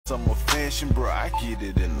Summer fashion, bro, I get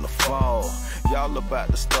it in the fall. Y'all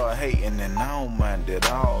about to start hating and I don't mind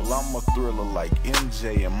at all. I'm a thriller like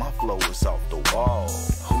MJ and my flow is off the wall.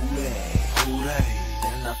 Who they?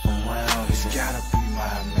 They're not from around. It's gotta be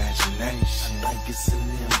my imagination. I think it's an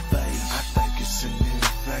invasion. I think it's an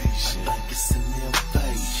invasion. I think it's an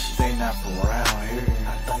invasion. They not from around here.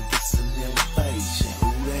 I think it's an invasion.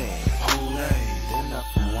 Who they? They're not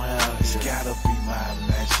from around. It's gotta be my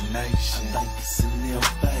imagination. I think it's an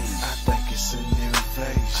invasion. I think it's an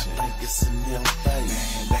invasion. I think it's an invasion.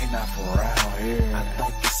 Man, they not from around here. I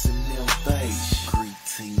think it's an invasion.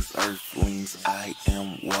 Greetings, earthlings. I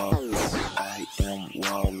am Wallow. I am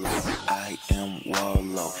Wallow. I am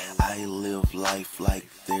Wallow. I live life like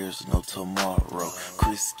there's no tomorrow.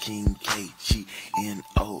 Chris King,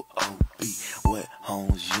 KGNOOB. What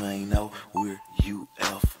homes you ain't know? We're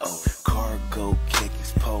UFO. Cargo,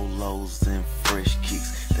 khakis, polos, and fresh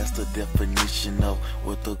kicks. That's the definition of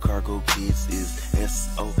what the cargo kids is.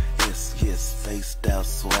 SOS, yes, spaced out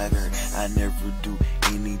swagger. I never do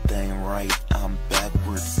anything right, I'm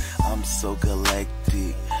backwards. I'm so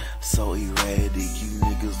galactic, so erratic. You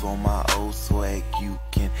niggas on my old swag, you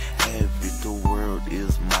can have it. The world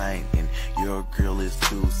is mine and your girl is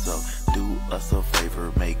too. So do us a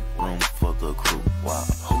favor, make room for the crew. Wow.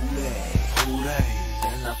 Who they?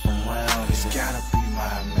 They're not from around. It's gotta be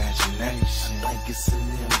my imagination. I think it's an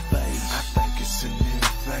invasion. I think it's an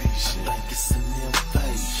invasion. I think it's an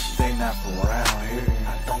invasion. They not from around here. I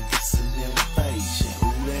think it's an invasion. Who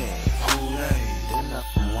they? They're not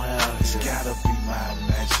from around. It's gotta be my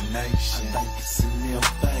imagination. I think it's an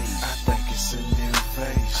invasion. I think it's an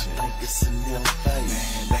invasion. I think it's an invasion.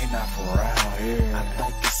 Man, they not from around here. I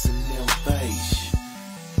think it's an invasion.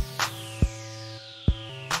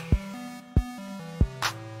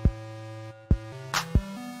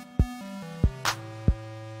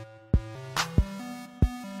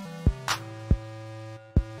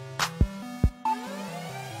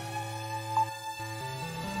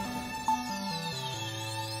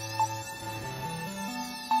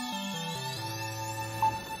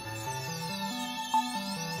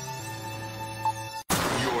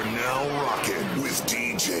 With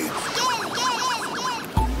DJ. Who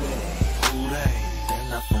they? They're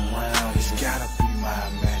not from around. It's gotta be my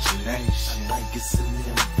imagination. I think it's an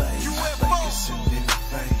invasion. I think it's an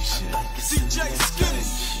invasion. I think it's an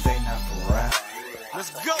invasion. They not from around.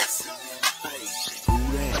 Let's go. Who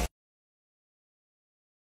they?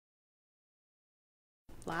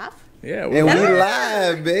 Live? Yeah, and we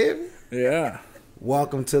live, baby. Yeah.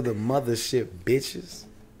 Welcome to the mothership, bitches.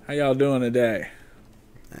 How y'all doing today?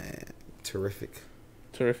 Man, terrific.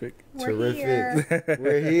 We're here.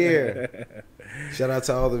 We're here. Shout out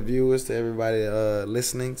to all the viewers, to everybody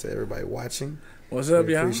listening, to everybody watching. What's up,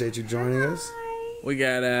 y'all? Appreciate you joining us. We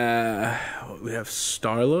got we have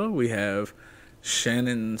Starla, we have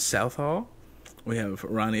Shannon Southall, we have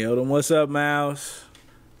Ronnie Odom. What's up, Mouse?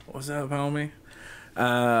 What's up, homie?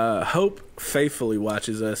 Hope faithfully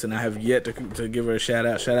watches us, and I have yet to give her a shout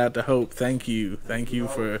out. Shout out to Hope. Thank you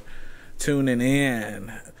for tuning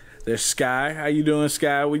in. There's Sky. How you doing,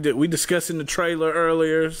 Sky? We discussing the trailer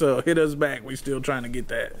earlier, so hit us back. We still trying to get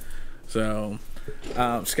that. So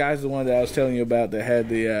Sky's the one that I was telling you about that had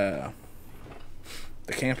the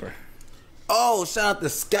camper. Oh, shout out to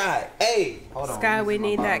Sky. Hey, hold on. Sky, we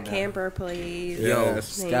need that camper, please. Yo, Yes.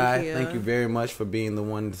 Sky, thank you very much for being the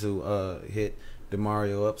one to hit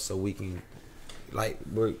DeMario up so we can, like,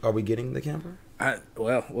 are we getting the camper?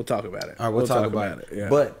 Well, we'll talk about it. All right, we'll talk about it. Yeah.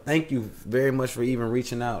 But thank you very much for even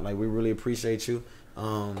reaching out. Like, we really appreciate you.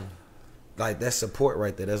 Like, that's support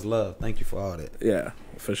right there. That's love. Thank you for all that. Yeah,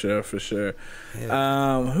 for sure.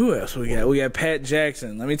 Yeah. Who else we got? We got Pat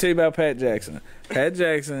Jackson. Let me tell you about Pat Jackson. Pat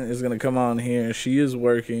Jackson is going to come on here. She is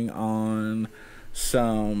working on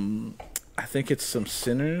I think it's some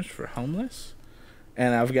centers for homeless.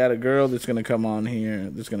 And I've got a girl that's going to come on here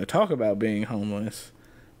that's going to talk about being homeless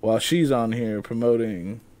while she's on here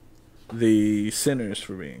promoting the centers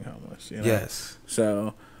for being homeless. You know? Yes.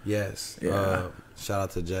 So. Yes. Yeah. Shout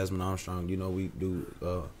out to Jasmine Armstrong. You know, we do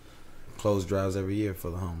clothes drives every year for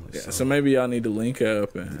the homeless. Yeah, so maybe y'all need to link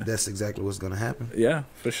up. And that's exactly what's going to happen. Yeah,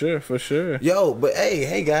 for sure. Yo, but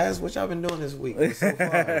hey guys, what y'all been doing this week so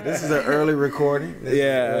far? This is an early recording.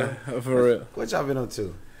 For real. What y'all been up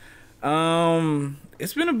to?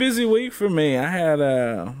 It's been a busy week for me. I had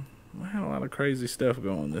a lot of crazy stuff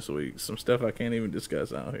going this week. Some stuff I can't even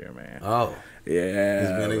discuss out here, man. Oh. Yeah.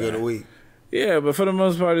 It's been a good week. Yeah, but for the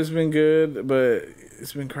most part it's been good, but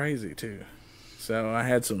it's been crazy too. So I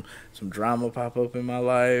had some drama pop up in my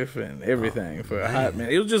life and everything for a hot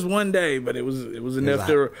minute. It was just one day, but it was enough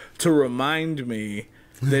to remind me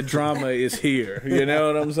that drama is here. You know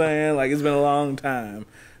what I'm saying? Like, it's been a long time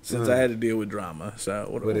since I had to deal with drama.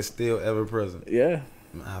 So, but it's still ever present. Yeah.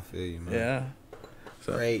 I feel you, man. Yeah.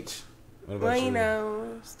 So. H. What about Well, you? you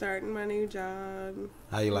know, starting my new job.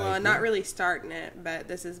 How you like Well, it? not really starting it, but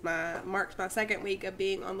this is marks my second week of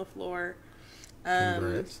being on the floor.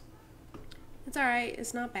 Congrats. It's all right.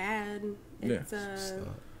 It's not bad. It's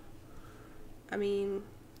I mean,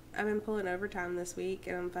 I've been pulling overtime this week,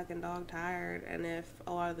 and I'm fucking dog tired. And if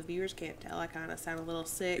a lot of the viewers can't tell, I kind of sound a little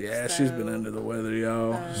sick. Yeah, so, she's been under the weather,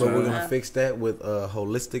 y'all. But we're gonna fix that with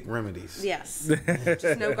holistic remedies. Yes,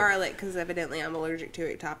 just no garlic because evidently I'm allergic to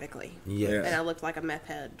it topically. Yeah. And I looked like a meth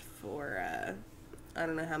head for I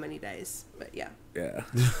don't know how many days, but yeah. Yeah.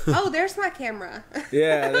 Oh, there's my camera.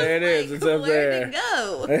 Yeah, there it is. It's up there. Where'd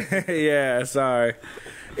it go? Yeah, sorry.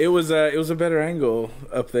 It was a better angle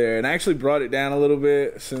up there, and I actually brought it down a little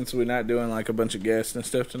bit since we're not doing like a bunch of guests and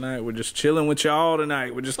stuff tonight. We're just chilling with y'all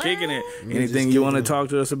tonight. We're just kicking it. Anything you want to talk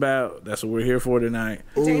to us about? That's what we're here for tonight.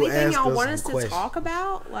 Is there anything ask y'all us want some us to questions. talk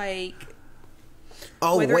about? Like,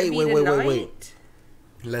 Oh, whether it wait. be tonight?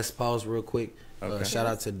 Let's pause real quick. Okay. Shout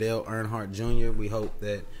out to Dale Earnhardt Jr. We hope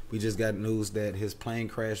that we just got news that his plane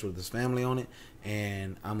crashed with his family on it,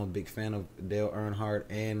 and I'm a big fan of Dale Earnhardt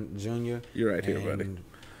and Jr. You're right here, buddy.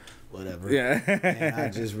 Whatever. Yeah. And I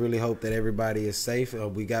just really hope that everybody is safe.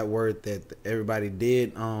 We got word that everybody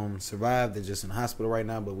did survive. They're just in the hospital right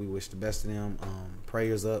now, but we wish the best of them.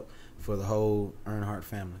 Prayers up for the whole Earnhardt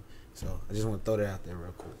family. So I just want to throw that out there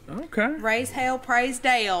real quick. Okay. Raise hell, praise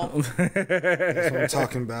Dale. That's what I'm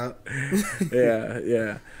talking about.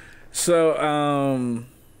 Yeah. So,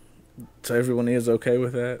 so everyone is okay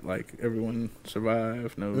with that? Like, everyone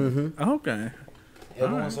survived? No. Mm-hmm. Okay.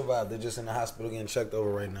 Everyone survived. They're just in the hospital getting checked over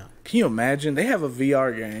right now. Can you imagine? They have a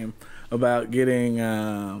VR game about getting in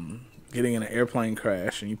an airplane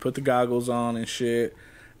crash, and you put the goggles on and shit,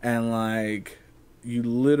 and like you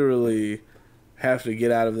literally have to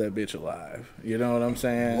get out of that bitch alive. You know what I'm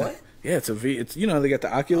saying? What? Yeah, it's they got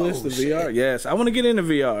the Oculus, Oh, the shit. VR. Yes, I want to get into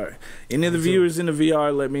VR. Any of the viewers in the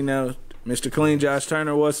VR, let me know. Mr. Clean, Josh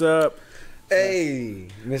Turner, what's up? Hey,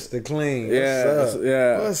 Mr. Clean. Yeah, What's up?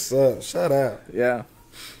 yeah. What's up? Shout out. Yeah.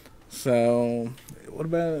 So, what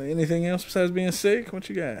about anything else besides being sick? What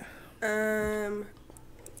you got? Oh,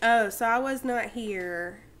 so I was not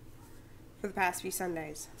here for the past few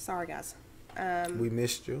Sundays. Sorry, guys. We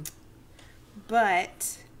missed you.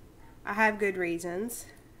 But I have good reasons.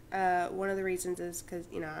 One of the reasons is because,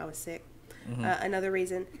 I was sick. Another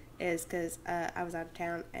reason is because I was out of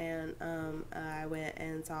town, and I went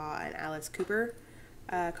and saw an Alice Cooper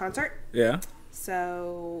concert. Yeah.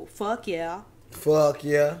 So, fuck yeah. Fuck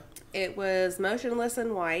yeah. It was Motionless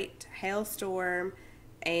in White, Hailstorm,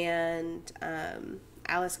 and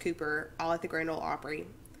Alice Cooper, all at the Grand Ole Opry.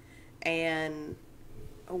 And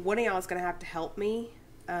one of y'all is going to have to help me.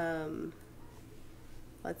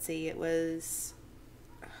 Let's see, it was...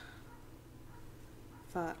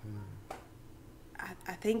 Fuck.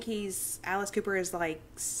 I think Alice Cooper is like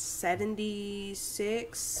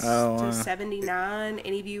 76 to 79.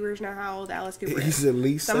 Any viewers know how old Alice Cooper is? He's at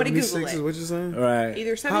least Somebody 76 Google is it. what you're saying? Right.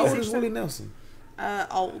 Either 76 How old is or Willie Nelson?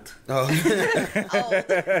 old. Oh. Old.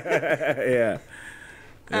 Yeah.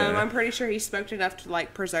 I'm pretty sure he smoked enough to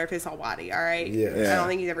like preserve his whole body. All right. Yeah. I don't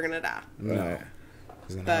think he's ever gonna die. No. Right.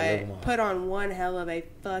 He's gonna outlive them But all. put on one hell of a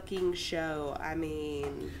fucking show. I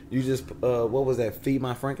mean, You just, what was that? Feed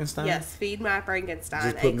My Frankenstein? yes, Feed My Frankenstein,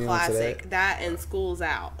 Just put a me onto classic. That and School's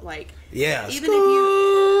Out. Like, Yeah. even if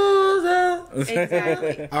you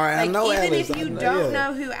exactly. All right, Like, I know even Alice. if you I know, don't yeah.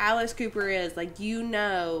 know who Alice Cooper is, like, you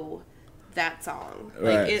know that song.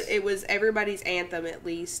 Right. Like, it was everybody's anthem, at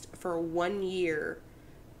least for 1 year,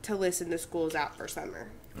 to listen to School's Out for summer.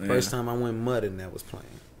 First time I went mudding, that was playing.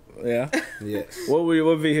 Yeah. Yes.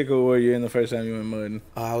 What vehicle were you in the first time you went mudding?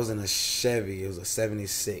 I was in a Chevy. It was a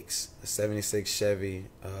 76 Chevy. It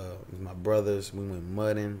was my brother's. We went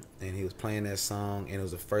mudding, and he was playing that song, and it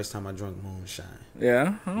was the first time I drank moonshine.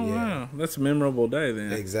 Yeah. Oh Yeah. wow, that's a memorable day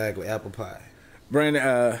then. Exactly, apple pie.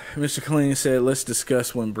 Brandon, Mr. Clean said, "Let's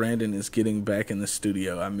discuss when Brandon is getting back in the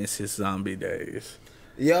studio. I miss his zombie days."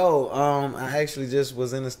 Yo, I actually just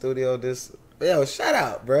was in the studio. Yo, shout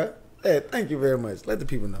out, bruh. Hey, thank you very much. Let the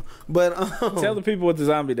people know. But Tell the people what the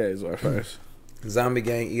zombie days were first. Zombie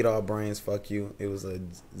Gang, Eat All Brains, Fuck You. It was a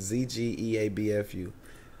ZGEABFU.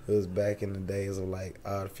 It was back in the days of like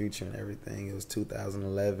Odd Future and everything. It was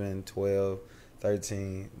 2011, 12,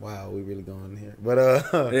 13. Wow, we really going here. But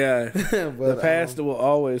Yeah, but, the past will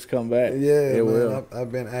always come back. Yeah, it man, will.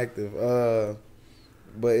 I've been active.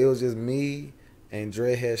 But it was just me and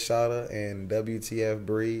Dreadhead Shada and WTF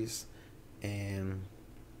Breeze and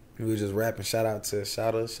We were just rapping. Shout out to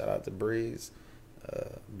Shout out to Breeze.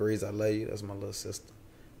 Breeze, I love you. That's my little sister.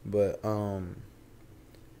 But no,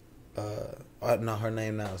 her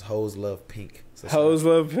name now is Hoes Love Pink. So Hoes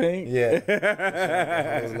Love Pink? Yeah.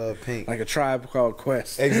 Hoes Love Pink. Like a Tribe Called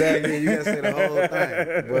Quest. Exactly. You gotta say the whole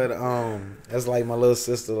thing. But that's like my little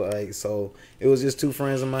sister. Like, so it was just two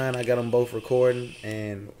friends of mine. I got them both recording,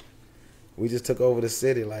 and we just took over the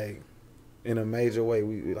city like in a major way.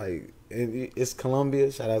 We like it's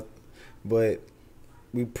Columbia. Shout out, but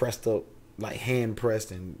we pressed up. Like hand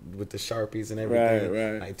pressed and with the Sharpies and everything,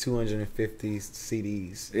 right. like 250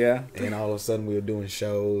 CDs. Yeah, and all of a sudden we were doing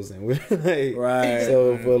shows and we were like, right.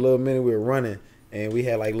 So for a little minute we were running, and we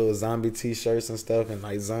had like little zombie T-shirts and stuff, and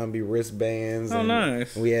like zombie wristbands. Oh, and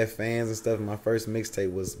nice. We had fans and stuff. And my first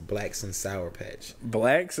mixtape was Blacks and Sour Patch.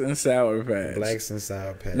 Blacks and Sour Patch. Blacks and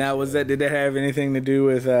Sour Patch. Now, did that have anything to do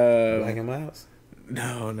with Black and Miles?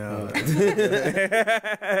 No.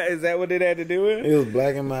 Is that what it had to do with? It was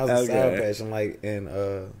Black and Miles and Sour Okay. Patch, and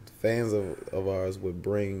fans of ours would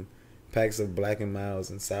bring packs of Black and Miles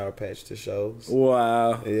and Sour Patch to shows.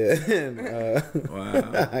 Wow. Yeah. And,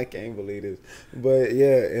 Wow. I can't believe this, but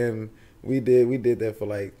yeah, and we did that for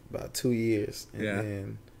like about 2 years, and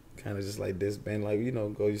then kind of just like disband, like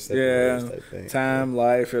go your separate ways type thing. Time,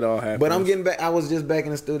 life, it all happens. But I'm getting back. I was just back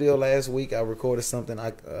in the studio last week. I recorded something.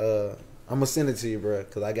 I'm gonna send it to you, bro,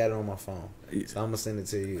 because I got it on my phone. So I'm gonna send it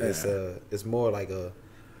to you. Yeah. It's more like a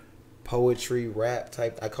poetry rap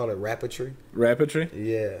type. I call it rappetry. Rappetry?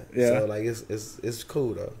 Yeah. So like it's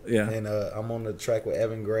cool though. Yeah. And I'm on the track with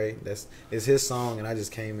Evan Gray. It's his song, and I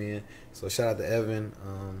just came in. So shout out to Evan.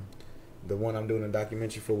 The one I'm doing a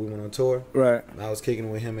documentary for. We went on tour. Right. I was kicking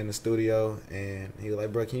with him in the studio, and he was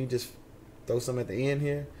like, "Bro, can you just throw something at the end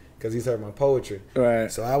here?" Because he's heard my poetry. Right.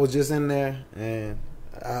 So I was just in there, and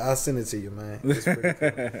I'll send it to you, man. It's pretty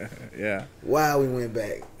cool. Yeah. Wow, we went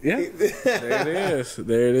back. Yeah.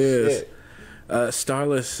 There it is.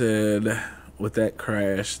 Starla said with that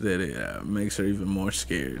crash that it makes her even more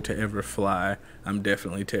scared to ever fly. I'm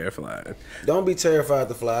definitely terrified. Don't be terrified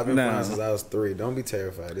to fly. I've been flying since I was 3. Don't be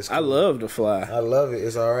terrified. It's cool. I love to fly. I love it.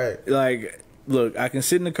 It's all right. Like, look, I can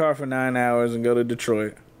sit in the car for 9 hours and go to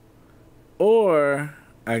Detroit, or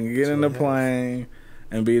I can get in the plane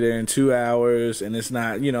and be there in 2 hours, and it's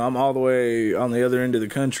not, I'm all the way on the other end of the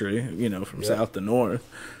country, from south to north,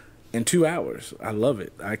 in 2 hours. I love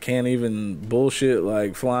it. I can't even bullshit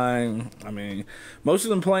like flying. I mean, most of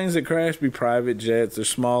them planes that crash be private jets or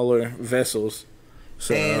smaller vessels.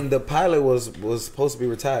 So, And the pilot was supposed to be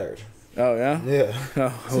retired. oh, yeah?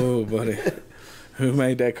 Yeah. Oh, buddy. Who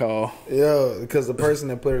made that call? Yeah, because the person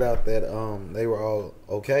that put it out that they were all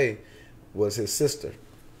okay was his sister.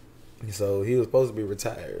 So he was supposed to be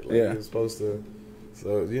retired. Like, Yeah. He was supposed to.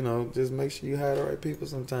 So, just make sure you hire the right people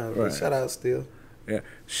sometimes. Right. Shout out still. Yeah.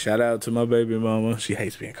 Shout out to my baby mama. She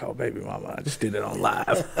hates being called baby mama. I just did it on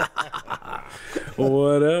live.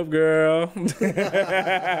 What up, girl?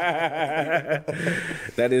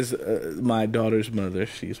 That is my daughter's mother.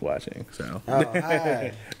 She's watching. So. Oh,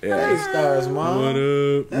 hi. Yeah. Hey, Stars, Mom. What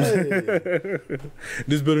up? Hey.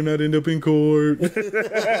 This better not end up in court.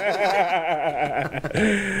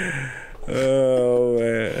 Oh,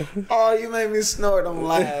 man. Oh, you made me snort on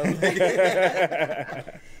live. Can't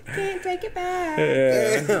take it back.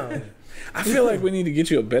 Yeah. Damn. I feel like we need to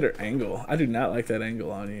get you a better angle. I do not like that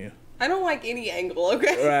angle on you. I don't like any angle,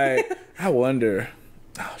 okay? Right. I wonder.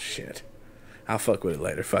 Oh, shit. I'll fuck with it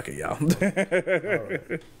later. Fuck it, y'all.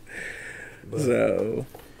 Right. So,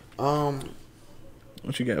 Um,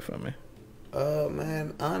 what you got for me?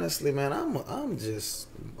 man, honestly, man, I'm just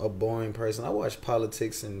a boring person. I watch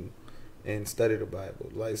politics and study the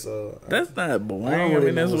Bible. Like, so That's not boring. I don't I really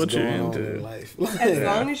mean, know that's what's what you're going on in into. life. As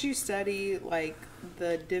long as you study like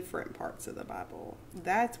the different parts of the Bible,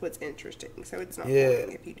 that's what's interesting. So it's not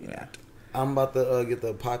boring if you do that. I'm about to get the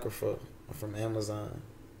Apocrypha from Amazon.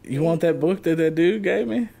 You want that book that dude gave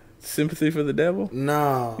me? Sympathy for the Devil?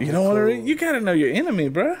 No, You don't want to read? You gotta know your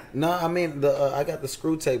enemy, bruh. No, I mean I got the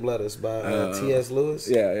Screw Tape Letters by T.S. Lewis.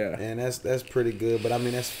 Yeah. And that's pretty good. But I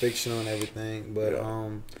mean that's fictional and everything. But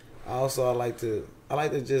I like to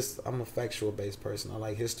just I'm a factual based person. I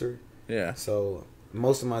like history. Yeah. So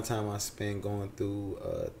most of my time I spend going through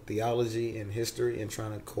theology and history and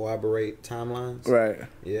trying to corroborate timelines. Right.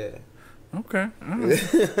 Yeah. Okay. All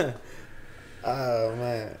right. Oh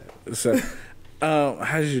man. So,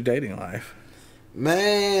 how's your dating life?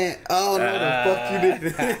 Man, oh no, the fuck you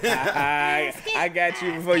did. I got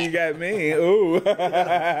you before you got me. Ooh.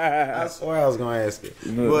 I swear I was gonna ask it,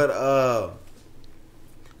 but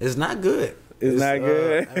it's not good. It's not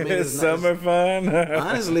good. I mean, It's summer fun.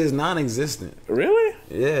 Honestly, it's non-existent. Really?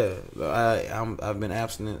 Yeah, I've been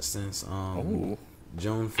abstinent since June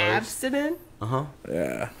 1st. Abstinent?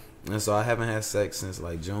 Yeah. And so I haven't had sex since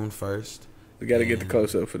like June 1st. We got to get the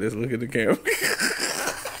close up for this. Look at the camera.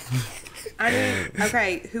 I mean,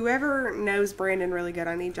 okay, whoever knows Brandon really good,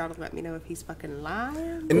 I need y'all to let me know if he's fucking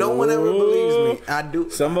lying. And no one ever believes me. I do.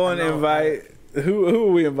 Someone invite.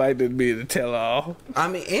 Who we invited to be the tell all? I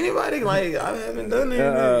mean, anybody, like, I haven't done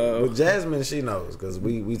anything. But Jasmine, she knows, because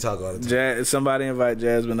we talk all the time. Somebody invite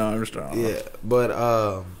Jasmine Armstrong. Yeah, but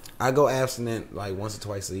I go abstinent like once or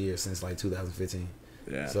twice a year since like 2015.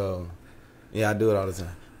 Yeah. So, yeah, I do it all the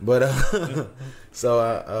time. But, so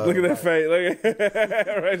look at that face. Look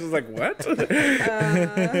at Rachel's like, what?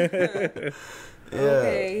 Yeah.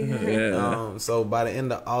 Okay. Yeah. So by the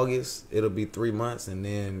end of August, it'll be 3 months, and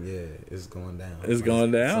then it's going down. It's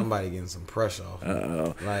going down? Somebody getting some pressure off.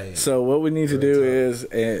 Uh-oh. Like, so what we need to do is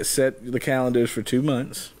set the calendars for 2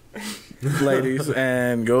 months, ladies,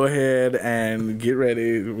 and go ahead and get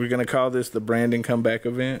ready. We're gonna call this the Brandon Comeback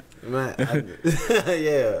event. man,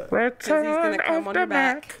 yeah. Because he's going to come on your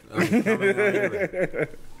back. I'm coming on your back.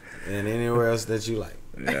 And anywhere else that you like.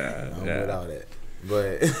 Yeah. I'm Yeah. with all that.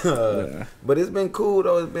 But it's been cool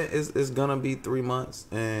though. It's gonna be 3 months,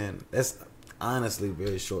 and that's honestly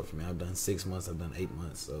very short for me. I've done 6 months. I've done 8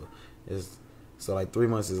 months. So like 3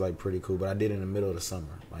 months is like pretty cool. But I did it in the middle of the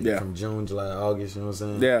summer, like from June, July, August. You know what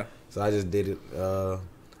I'm saying? Yeah. So I just did it.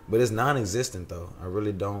 But it's non-existent though. I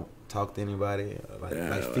really don't talk to anybody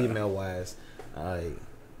like female wise. I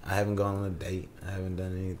haven't gone on a date. I haven't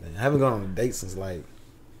done anything. I haven't gone on a date since like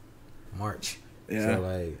March. Yeah. So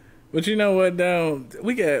like. But you know what, though?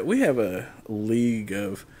 We have a league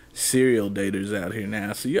of serial daters out here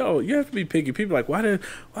now. So you have to be picky. People are like, why do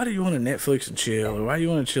you want to Netflix and chill, or why do you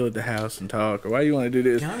want to chill at the house and talk, or why do you want to do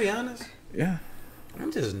this? Can I be honest? Yeah.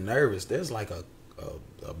 I'm just nervous. There's like a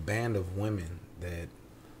band of women that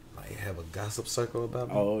like have a gossip circle about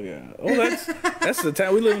me. Oh yeah. Oh, that's the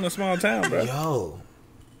town. We live in a small town, bro. Yo,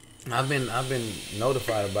 I've been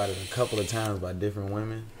notified about it a couple of times by different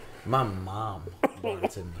women. My mom brought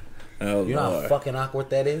it to me. Oh, you know Lord. how fucking awkward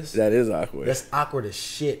that is? That is awkward. That's awkward as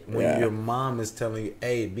shit when your mom is telling you,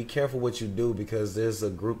 hey, be careful what you do because there's a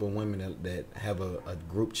group of women that have a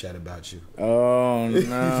group chat about you. Oh,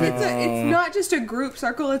 no. It's not just a group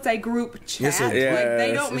circle, it's a group chat. Like,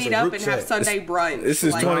 they don't meet up and have Sunday brunch. This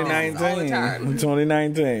is like, 2019. all the time.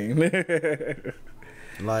 2019.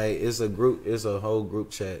 Like, it's a whole group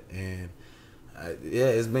chat. And,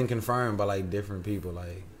 it's been confirmed by, like, different people,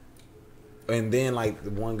 like. And then, like,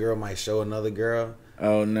 one girl might show another girl.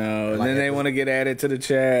 Oh, no. And like then they want to get added to the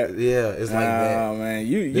chat. Yeah, it's like that. Oh, man.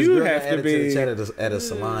 This You girl have got to added be... to the chat at a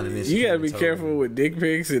salon. And then You got to be careful with dick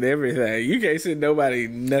pics and everything. You can't send nobody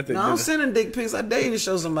nothing. No, I'm sending dick pics. I dare you to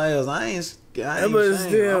show somebody else. I ain't but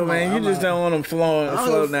still, man, you just don't want them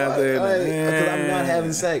floating out there. Because I'm not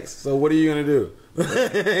having sex. So what are you going to do?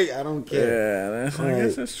 I don't care. Yeah, I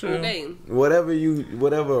guess that's true. Okay. Whatever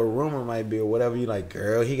a rumor might be, or whatever you like,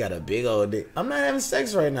 girl, he got a big old dick. I'm not having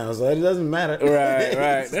sex right now, so it doesn't matter.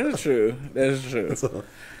 Right. That's true. So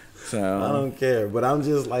I don't care. But I'm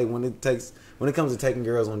just like when it comes to taking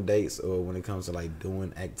girls on dates, or when it comes to like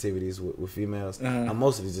doing activities with females, I'm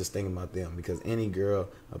mostly just thinking about them because any girl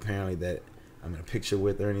apparently that I'm in a picture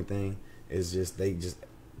with or anything is just they just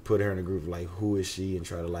put her in a group like who is she and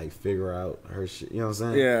try to like figure out her shit. You know what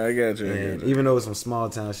I'm saying? Yeah, I got you. And even though it's some small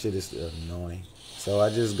town shit, it's still annoying. So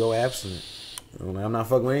I just go abstinent. I'm not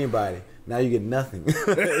fucking with anybody. Now you get nothing.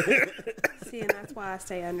 See, and that's why I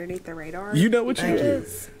stay underneath the radar. You know what you do.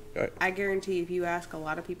 I guarantee if you ask a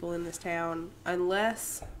lot of people in this town,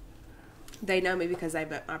 unless they know me because they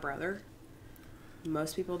met my brother,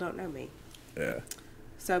 most people don't know me. Yeah.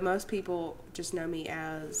 So most people just know me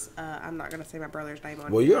as I'm not gonna say my brother's name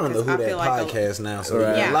on. Well, you're on the Who I That feel like podcast now, so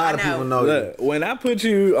Right. a lot of I know. people know Look, you. when I put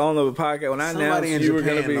you on the podcast, when I Somebody announced in you were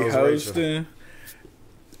going to Japan be knows hosting,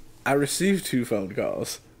 I received 2 phone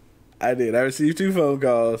calls. I did. I received 2 phone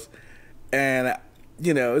calls, and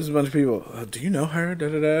there's a bunch of people. Oh, do you know her? Da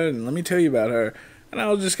da da. And let me tell you about her. And I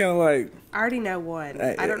was just kind of like, I already know one.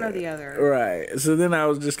 I don't know the other. Right. So then I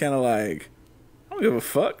was just kind of like, I don't give a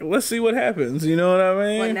fuck. Let's see what happens. You know what I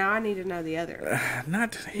mean? Well, now I need to know the other.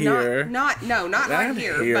 Not here. Not right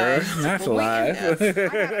here. But not live. live. I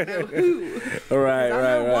gotta know who. Right. I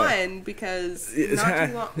know one because not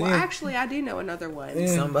too long. Well, Yeah. actually, I do know another one. Yeah.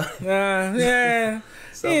 Somebody. Yeah.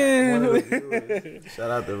 One of the viewers,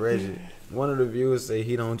 shout out to Reggie. One of the viewers say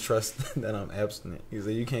he don't trust that I'm abstinent. He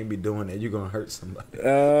said you can't be doing that. You're gonna hurt somebody.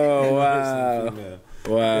 Oh Hurt some wow. female.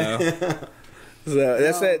 Wow. So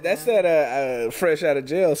that's that fresh out of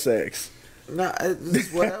jail sex. Nah, it's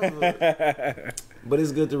just whatever. But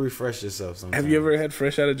it's good to refresh yourself sometimes. Have you ever had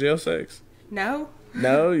fresh out of jail sex? No.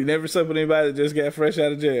 No, you never slept with anybody that just got fresh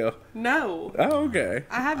out of jail. No. Oh, okay.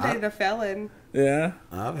 I have dated a felon. Yeah.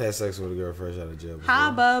 I've had sex with a girl fresh out of jail before. Hi,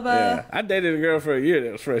 Bubba. Yeah. I dated a girl for a year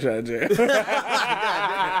that was fresh out of jail.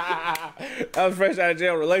 I was fresh out of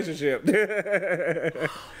jail relationship.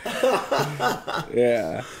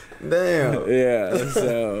 Yeah. Damn. Yeah.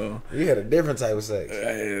 So You had a different type of sex.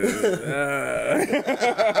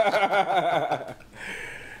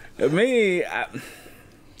 Me,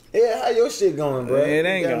 Yeah, how your shit going, bro? it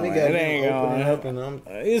ain't going. It ain't going. Up and I'm,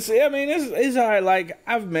 it's all right. Like,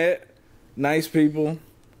 I've met nice people.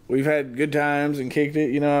 We've had good times and kicked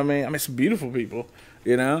it. You know what I mean? I mean, some beautiful people.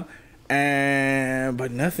 You know,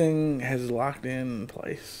 but nothing has locked in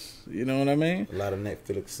place. You know what I mean? a lot of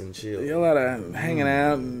Netflix and chill. A lot of hanging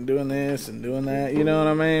out and doing this and doing that. You know what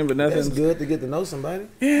I mean? But nothing's That's good to get to know somebody.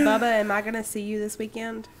 Yeah. Bubba, am I going to see you this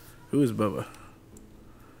weekend? Who is Bubba?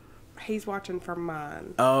 He's watching for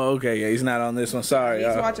mine. Oh, okay. Yeah, he's not on this one. Sorry.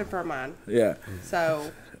 He's watching for mine. Yeah.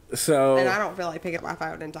 So, So. and I don't feel like picking up my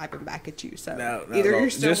phone and typing back at you. So, No, either you're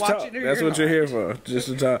still just watching talk. or That's you're what you're not. here for, just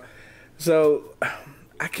to talk. So,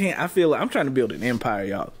 I can't. I feel like I'm trying to build an empire,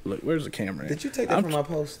 y'all. Look, where's the camera? Did you take that from my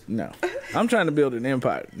post? No, I'm trying to build an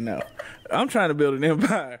empire. No, I'm trying to build an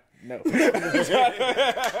empire. No.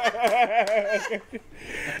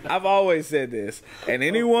 I've always said this, and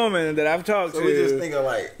any woman that I've talked So to, we just think of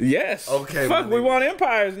like, yes, Okay, fuck, my we nigga. want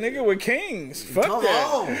empires, nigga. We're kings. Fuck come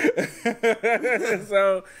that. on.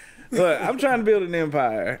 So, look, I'm trying to build an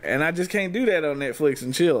empire, and I just can't do that on Netflix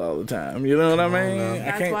and chill all the time. You know what I mean? now. I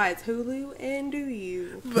That's can't. why it's Hulu and Do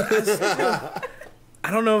You. I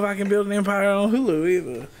don't know if I can build an empire on Hulu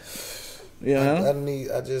either. You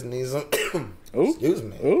know? I just need some. Ooh. Excuse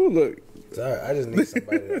me. Ooh, look. Sorry, I just need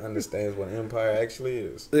somebody that understands what empire actually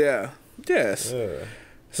is. Yeah. Yes. Yeah.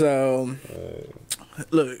 So,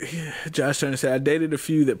 look, Josh Turner said, I dated a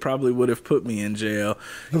few that probably would have put me in jail.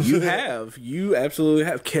 You have. You absolutely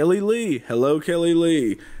have. Kelly Lee. Hello, Kelly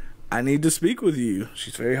Lee. I need to speak with you.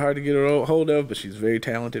 She's very hard to get a hold of, but she's a very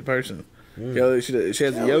talented person. Kelly, she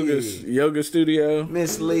has a yoga studio.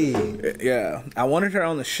 Miss Lee. Yeah. I wanted her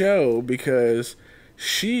on the show because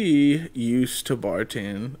she used to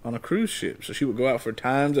bartend on a cruise ship. So she would go out for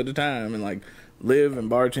times at a time and, like, live and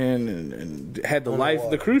bartend and had the On the life,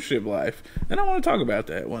 water. the cruise ship life. And I want to talk about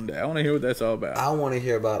that one day. I want to hear what that's all about. I want to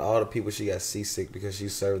hear about all the people she got seasick because she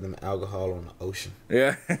served them alcohol on the ocean.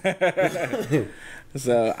 Yeah.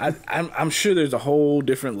 So I'm sure there's a whole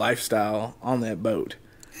different lifestyle on that boat.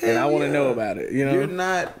 And I want to know about it. You know? You're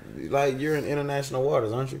not, like, you're in international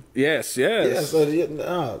waters, aren't you? Yes. Yeah, so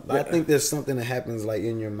I think there's something that happens, like,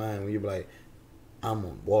 in your mind when you're like, I'm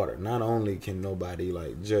on water. Not only can nobody,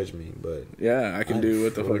 like, judge me, but Yeah, I can I'm do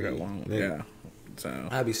what the fuck I free. want. Nigga. Yeah. So.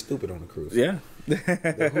 I'd be stupid on a cruise. Yeah. The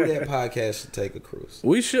Who That podcast should take a cruise.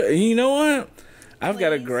 We should. You know what? I've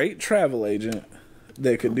got a Please. great travel agent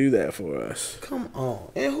that could do that for us. Come on.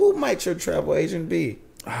 And who might your travel agent be?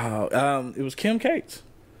 Oh, it was Kim Cates.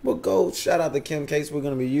 Well, go shout out to Kim Case. We're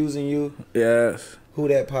going to be using you. Yes. Who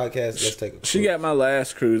That podcast? Let's take a cruise. She got my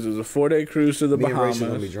last cruise. It was a 4-day cruise to the Me and Bahamas. Rachel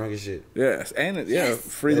going to be drunk as shit. Yes, and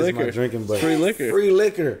free That's liquor. my drinking buddy. Free liquor. Free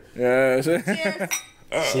liquor. Yes.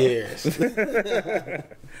 Cheers. Cheers.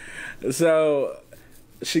 So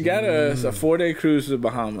she got us a 4-day cruise to the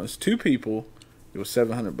Bahamas. 2 people. It was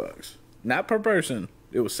 $700. Not per person.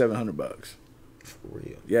 It was $700. For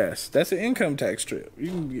real. Yes, that's an income tax trip. You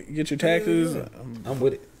can get your taxes. I'm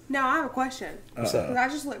with it. Now, I have a question. What's up? Because I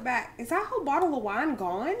just looked back. Is that whole bottle of wine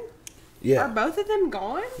gone? Yeah. Are both of them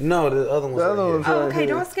gone? No, the other one's The other right one's here. Oh, okay. here.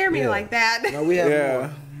 Don't scare me Yeah. like that. No, we have Yeah.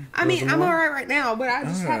 more. I mean, some I'm more? all right now, but I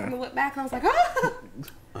just happened to look back and I was like, ah.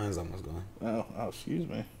 Mine's almost gone. Oh, excuse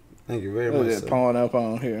me. Thank you very Look much. at sir. it pulling up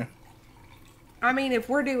on here. I mean, if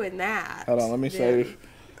we're doing that. Hold on, let me then- save.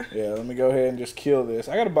 Yeah, let me go ahead and just kill this.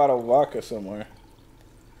 I got a bottle of vodka somewhere.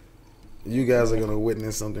 You guys are going to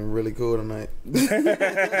witness something really cool tonight.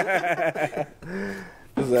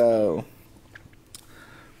 So,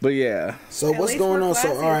 but yeah, So At what's least going we're on? So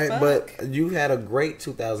classy all as right, fuck. but you had a great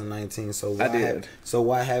 2019. So why I did. So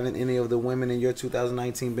why haven't any of the women in your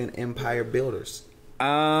 2019 been empire builders?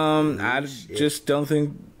 I shit. just don't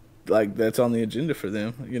think like that's on the agenda for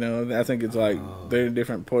them. You know, I think it's like they're in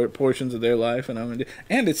different portions of their life, and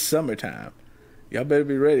it's summertime. Y'all better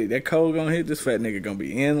be ready. That cold gonna hit. This fat nigga gonna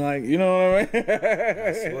be in, like, you know what I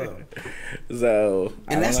mean? Well, So,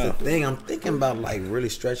 I and don't that's know. the thing. I'm thinking about like really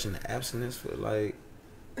stretching the abstinence for like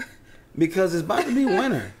because it's about to be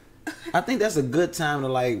winter. I think that's a good time to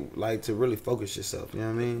like to really focus yourself. You know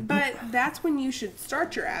what I mean? But that's when you should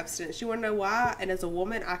start your abstinence. You want to know why? And as a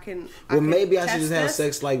woman, I can. Maybe I should just have this.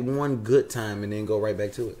 sex like one good time and then go right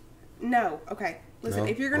back to it. No. Okay. Listen, No?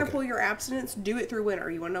 if you're going to Okay. pull your abstinence, do it through winter.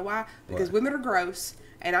 You want to know why? Because women are gross.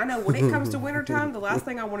 And I know when it comes to wintertime, the last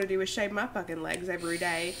thing I want to do is shave my fucking legs every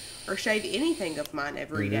day or shave anything of mine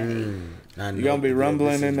every day. I know. You're gonna be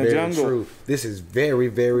rumbling This is in the very jungle. True. This is very,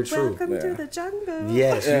 very true. Welcome to the jungle.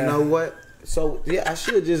 Yes, Yeah. you know what? So yeah, I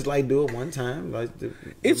should just like do it one time. Like,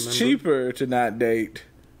 It's remember? cheaper to not date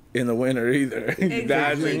in the winter either. Exactly.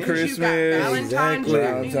 Dodging 'Cause Christmas. You got Valentine's, Exactly. you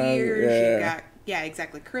got New Valentine's, Year's, yeah. you got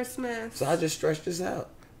exactly Christmas. So I just stretched this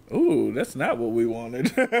out. Ooh, that's not what we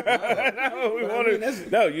wanted. Not what we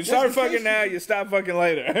wanted. No, you start the fucking case. now, you stop fucking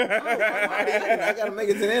later. I gotta make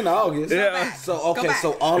it to the end of August. Yeah. So Go okay, back.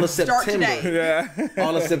 so all of Start September. today. Yeah.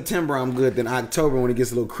 All of September I'm good. Then October when it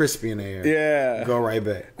gets a little crispy in the air. Yeah. Go right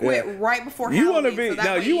back. Quit right before You Halloween. want to be so that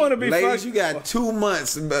no, way you want to be Ladies, fucked. you got 2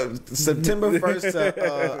 months, September 1st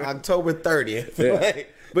to October 30th. Yeah.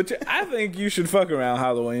 But I think you should fuck around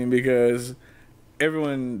Halloween because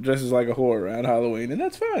everyone dresses like a whore around Halloween, and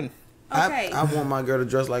that's fun. Okay. I want my girl to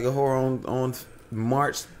dress like a whore on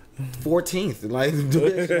March 14th. Like, do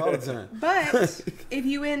that shit all the time. But if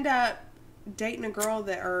you end up dating a girl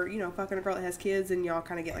that, or fucking a girl that has kids, and y'all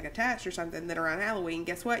kind of get like attached or something, then around Halloween,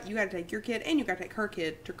 guess what? You got to take your kid and you got to take her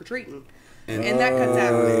kid trick or treating, and that comes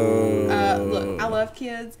out of it. Look, I love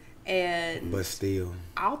kids, and But still.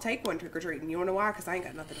 I'll take one trick or treating. You want to know why? Because I ain't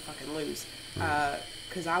got nothing to fucking lose.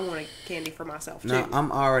 Because I want candy for myself too. No, I'm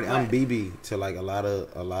But- BB to like a lot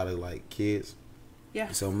of like kids.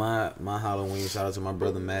 Yeah. So my Halloween, shout out to my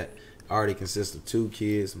brother Matt, already consists of 2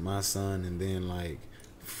 kids, my son, and then like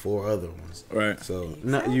 4 other ones. Right. So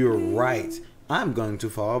no, you're right. I'm going to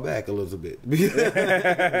fall back a little bit.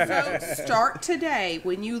 So start today.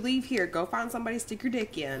 When you leave here, go find somebody to stick your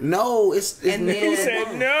dick in. No, it's And then- He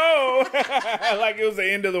said no, like it was the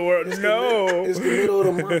end of the world. No. It's the middle of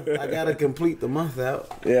the month. I gotta complete the month out.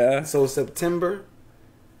 Yeah. So September,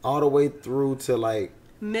 all the way through to like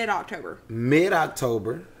Mid-October.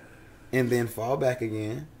 mid-October, and then fall back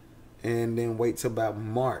again, and then wait till about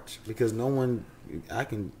March because I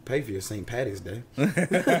can pay for your St. Patty's Day.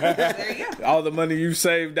 There you go. All the money you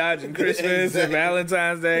saved dodging Christmas and Exactly.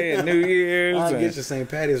 Valentine's Day and New Year's. I'll and- get your St.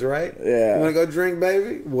 Patty's, right? Yeah. You wanna go drink,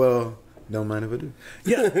 baby? Well, don't mind if I do.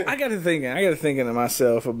 Yeah, I got to thinking to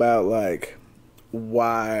myself about like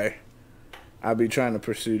why I be trying to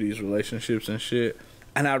pursue these relationships and shit,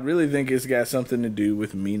 and I really think it's got something to do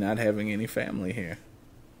with me not having any family here.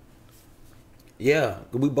 Yeah,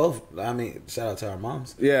 we both. I mean, shout out to our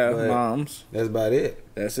moms. Yeah, But moms. That's about it.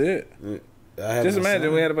 That's it. I have Just my imagine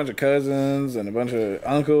son. we had a bunch of cousins and a bunch of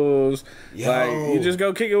uncles. Yo. Like you just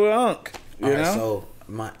go kick it with Unc. You All know? right, so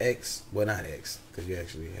my ex, well, not ex, because you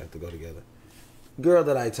actually have to go together. Girl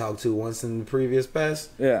that I talked to once in the previous past,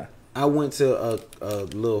 Yeah. I went to a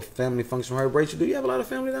little family function for her. Rachel, do you have a lot of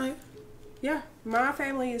family down here? Yeah, my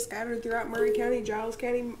family is scattered throughout Murray County, Giles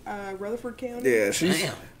County, Rutherford County. Yeah, she's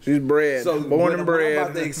Damn. she's bred, So born what and I'm bred.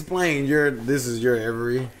 about to explain, this is your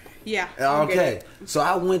every. Yeah. I'll get Okay, it. so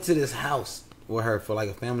I went to this house with her for like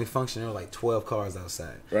a family function. There were like 12 cars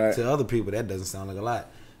outside. Right. To other people, that doesn't sound like a lot.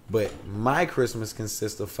 But my Christmas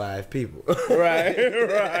consists of 5 people. Right,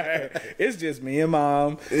 right. It's just me and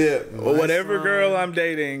mom. Yeah. Or whatever my girl son. I'm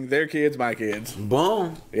dating, their kids, my kids.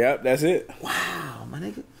 Boom. Yep, that's it. Wow, my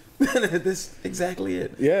nigga. That's exactly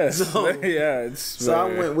it. Yes. So, yeah, it's so I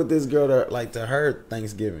went with this girl to her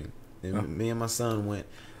Thanksgiving. And me and my son went.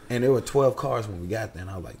 And there were 12 cars when we got there.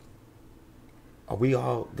 And I was like, are we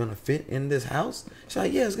all going to fit in this house? She's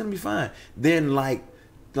like, yeah, it's going to be fine. Then like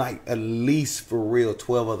at least for real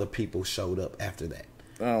 12 other people showed up after that.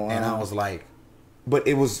 Oh, wow. And I was like, but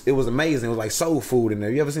it was amazing. It was like soul food in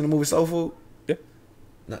there. You ever seen the movie Soul Food? Yeah.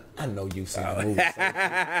 No, I know you've seen the movie Soul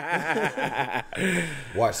Food.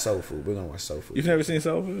 Watch Soul Food. We're gonna watch Soul Food. You've never seen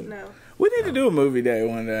Soul Food? No. We need to do a movie day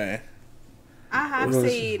one day. I have We're gonna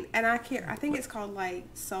seen, and I think it's called like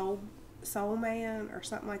Soul Man or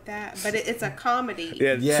something like that. But it's a comedy.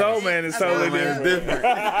 Yeah, Yes. Soul Man is totally Soul Man is different.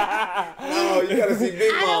 different. No, you gotta see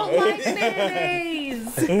Big I Mom. don't like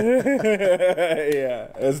mayonnaise. Yeah,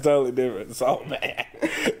 it's totally different. Soul Man.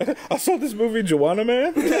 I saw this movie, Joanna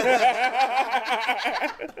Man.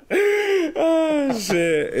 Oh,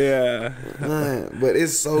 shit. Yeah. Man, but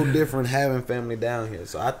it's so different having family down here.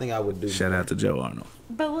 So I think I would do. Shout out to Joe Arnold.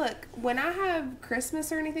 But look, when I have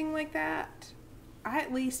Christmas or anything like that, I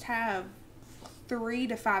at least have 3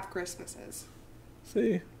 to 5 Christmases.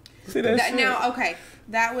 See that shit? Now, okay,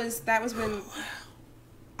 that was when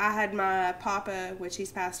I had my papa, which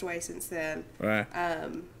he's passed away since then. Right.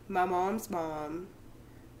 my mom's mom,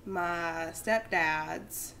 my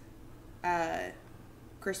stepdad's,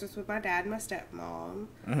 Christmas with my dad and my stepmom,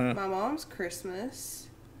 my mom's Christmas,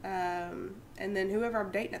 and then whoever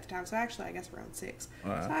I'm dating at the time. So actually, I guess around 6.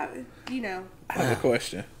 Wow. So I have a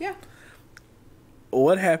question. Yeah.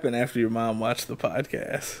 What happened after your mom watched the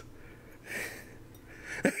podcast?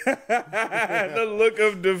 The look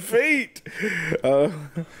of defeat.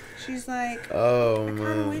 She's like, Oh, I kind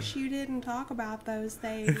man. of wish you didn't talk about those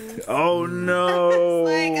things. Oh no.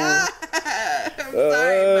 Like, I'm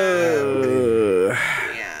sorry, Mom.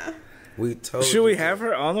 Yeah. We told Should you we to. have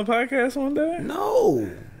her on the podcast one day?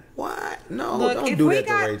 No. What? No, don't do that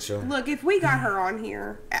to Rachel. Look, if we got her on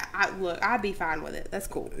here, I'd be fine with it. That's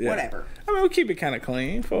cool. Yeah. Whatever. I mean, we'll keep it kind of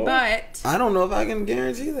clean for her. But I don't know if I can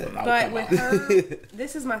guarantee that. But with her,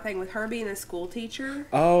 this is my thing. With her being a school teacher,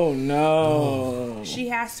 Oh no. she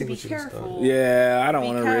has to be what you just careful. Yeah, I don't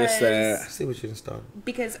want to risk Because- that. See what you can start.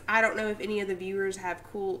 Because I don't know if any of the viewers have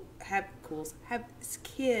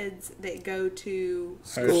kids that go to Her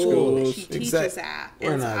school that schools. she teaches Exact- at,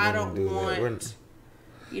 We're and so not I gonna don't do that. want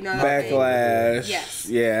you know what I mean? Backlash. Yes.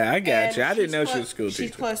 Yeah, I got And you. I didn't she's know she clo- was a school She's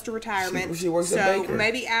teacher. close to retirement. She works so at Baker.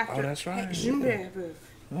 maybe after. Oh, that's right.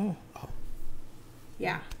 Oh.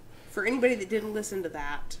 Yeah. For anybody that didn't listen to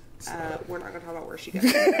that, we're not going to talk about where she goes.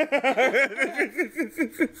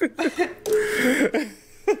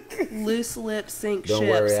 Loose lips sink Don't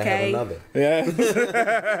ships, worry, I have okay? another. Yeah.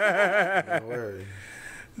 Don't worry.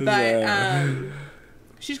 But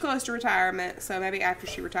she's close to retirement, so maybe after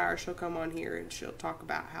she retires, she'll come on here and she'll talk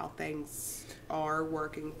about how things are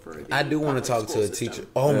working for the I do want to public talk school to a system. teacher.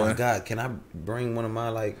 Oh my Yeah. God, can I bring one of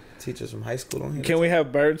my teachers from high school on here? Can we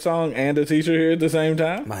have Birdsong and a teacher here at the same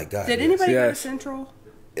time? My God. Did yes. anybody go to Yes. Central?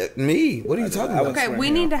 Me? What are you talking I about? was- Okay, we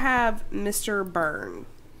right need now. to have Mr. Byrne.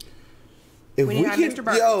 If we need to have Mr.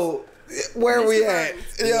 Burns. Yo, where Mr. we at?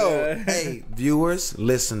 Burns. Yo, Yeah. hey, viewers,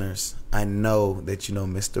 listeners, I know that you know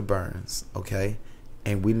Mr. Burns, okay?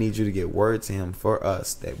 And we need you to get word to him for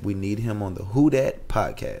us that we need him on the Who Dat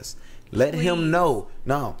podcast. Let Please. him know.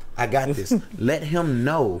 No, I got this. Let him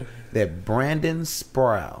know that Brandon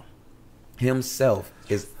Sproul himself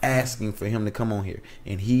is asking for him to come on here.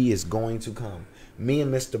 And he is going to come. Me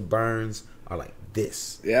and Mr. Burns are like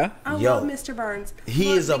this. Yeah. I Yo, love Mr. Burns. He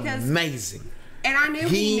Look, is because- amazing. And I knew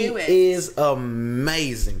he He knew it. is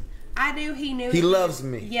amazing. I knew he knew it. He loves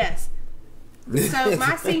me. Yes. So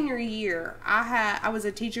my senior year, I was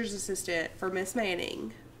a teacher's assistant for Miss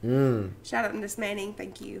Manning. Shout out to Miss Manning,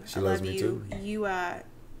 thank you. She I loves love me you.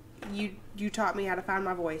 too. You taught me how to find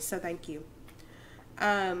my voice, so thank you.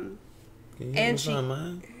 Can you And find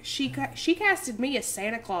mine? she casted me as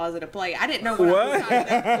Santa Claus in a play. I didn't know what I was What?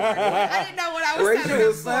 signing up for. I didn't know what I was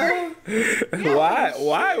Rachel signing up was for.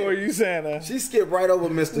 Why were you Santa? She skipped right over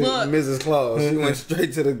Mr. Look. Mrs. Claus. She went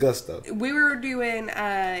straight to the gusto. We were doing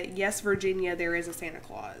Yes, Virginia, There Is a Santa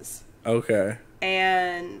Claus. Okay.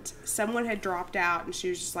 And someone had dropped out, and she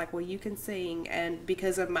was just like, well, you can sing. And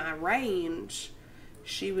because of my range,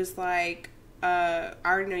 she was like, I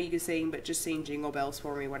already know you can sing, but just sing Jingle Bells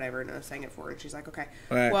for me, whatever. And I sang it for her. And she's like, okay.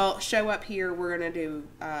 Right. Well, show up here. We're going to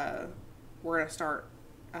start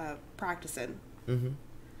practicing. Mm-hmm.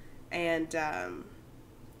 And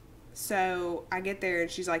so I get there, and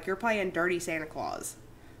she's like, you're playing Dirty Santa Claus.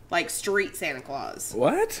 Like street Santa Claus.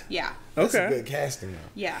 What? Yeah. That's Okay. a good casting, though.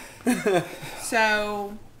 Yeah.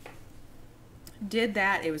 So, did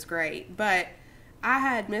that. It was great. But I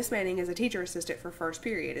had Miss Manning as a teacher assistant for first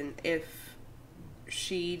period. And if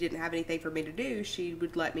she didn't have anything for me to do, she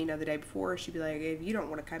would let me know the day before. She'd be like, if you don't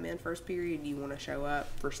want to come in first period, you want to show up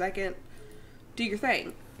for second, do your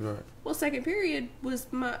thing. Right. Well, second period was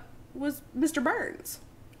Mr. Burns.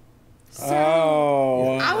 So,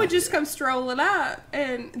 Oh. I would just come strolling up,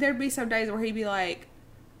 and there'd be some days where he'd be like,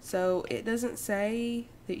 so it doesn't say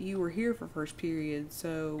that you were here for first period,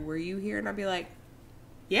 so were you here? And I'd be like,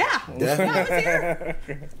 yeah, I was here.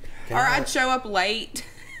 Can Or I- I'd show up late.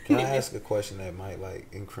 Can I ask a question that might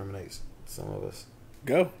incriminate some of us?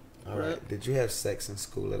 Go. All right. Did you have sex in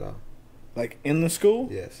school at all? Like in the school?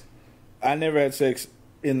 Yes. I never had sex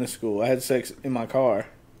in the school. I had sex in my car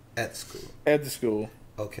At school. at the school.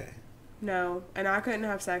 Okay. No, and I couldn't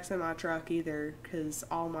have sex in my truck either, because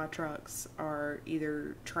all my trucks are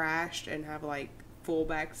either trashed and have like full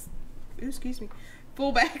back seats,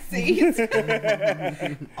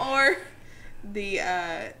 or the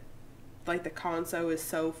like the console is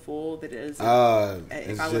so full that it is. It's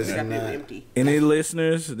If I look just it up, it not. would empty. Any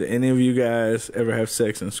listeners? Did any of you guys ever have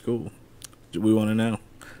sex in school? We want to know.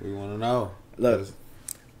 We want to know. Look,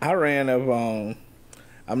 I ran up on.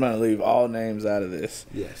 I'm gonna leave all names out of this.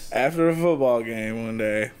 Yes. After a football game one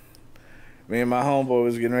day, me and my homeboy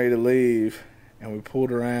was getting ready to leave, and we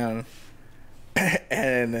pulled around,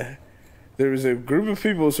 and there was a group of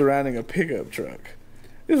people surrounding a pickup truck.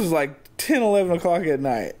 This was like 10, 11 o'clock at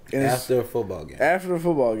night. And After a football game. After a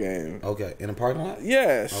football game. Okay. In a parking lot?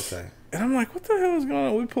 Yes. Okay. And I'm like, what the hell is going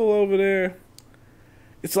on? We pull over there.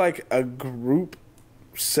 It's like a group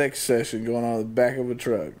sex session going on in the back of a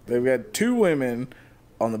truck. They've got 2 women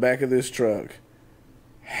on the back of this truck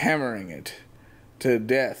hammering it to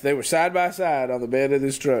death. They were side by side on the bed of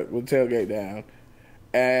this truck with the tailgate down.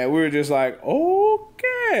 And we were just like,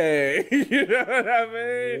 okay. You know what I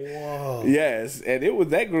mean? Whoa. Yes. And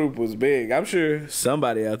that group was big. I'm sure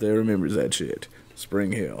somebody out there remembers that shit.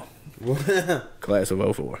 Spring Hill. Class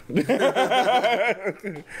of 04.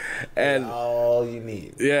 And all you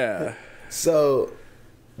need. yeah. So,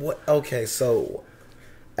 what? Okay, so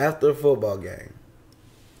after a football game,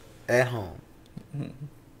 at home,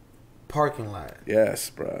 parking lot, Yes,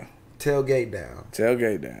 bro. tailgate down,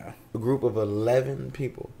 Tailgate down. a group of 11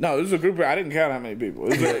 people. No, this was a group I didn't count how many people.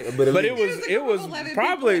 It was, But at but least- it was 11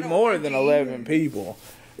 probably people in a more than orgy. 11 people.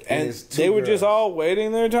 And it's 2 they were just girls. all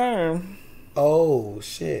waiting their turn. Oh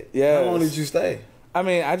shit! Yes. How long did you stay? I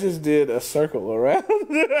mean, I just did a circle around.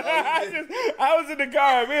 I was in the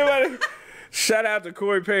car. Me and my shout out to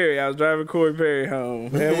Corey Perry. I was driving Corey Perry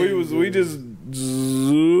home, and we just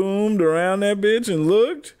zoomed around that bitch and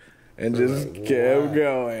looked, and just Like, kept wow.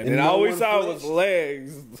 going. And And no all we one saw was flinched?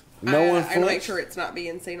 legs. No one I make flinched? sure it's not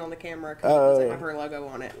being seen on the camera because it doesn't have her logo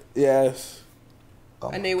on it. Yes, Oh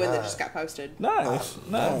A my new one that God. just got posted. nice,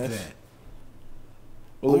 Love nice. that.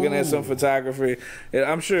 We're looking at some Ooh. photography.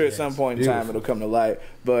 Yeah, I'm sure at some point in time beautiful. it'll come to light.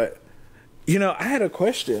 But I had a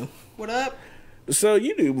question. What up? So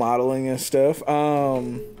you do modeling and stuff.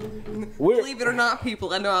 Believe it or not,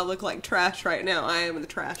 people, I know I look like trash right now. I am in the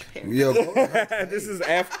trash can. Yo, go to her This is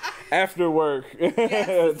after work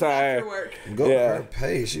Yes, time. after work. Go Yeah. to her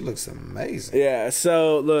page. She looks amazing. Yeah.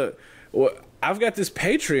 So look, I've got this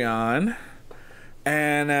Patreon,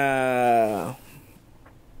 and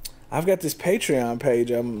I've got this Patreon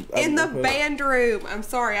page. I'm In the band room. I'm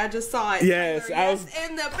sorry, I just saw it. Yes, Taylor, I was-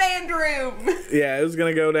 in the band room. Yeah, it was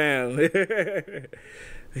gonna go down.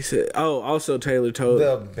 He said, "Oh, also Taylor told."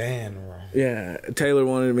 The band room. Yeah, Taylor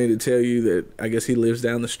wanted me to tell you that I guess he lives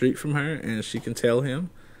down the street from her, and she can tell him.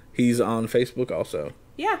 He's on Facebook also.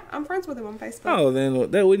 Yeah, I'm friends with him on Facebook. Oh,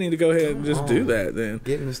 then we need to go ahead and just do that then.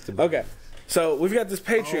 Get Mr. Okay, so we've got this Oh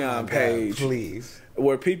my Patreon God, page please.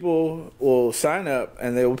 where people will sign up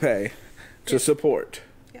and they will pay to support.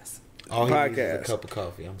 Yes. All he needs is Podcast. a cup of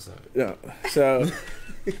coffee. I'm sorry. Yeah. So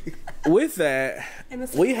with that, And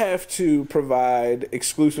it's- we have to provide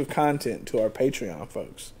exclusive content to our Patreon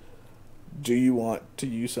folks. Do you want to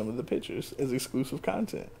use some of the pictures as exclusive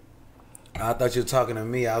content? I thought you were talking to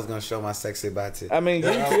me. I was gonna show my sexy body. I mean,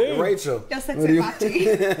 you too. Rachel. Yes, what that's do you-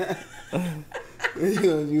 it, You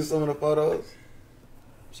gonna use some of the photos?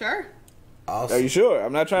 Sure. Awesome. Are you sure?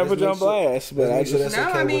 I'm not trying to put you on blast, but I Let's make sure just that's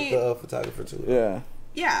No, okay I mean- with the photographer too. yeah.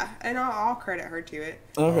 Yeah, and I'll credit her to it.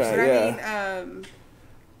 Okay, But yeah. I mean,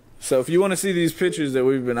 So if you want to see these pictures that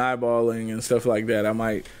we've been eyeballing and stuff like that, I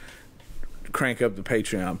might crank up the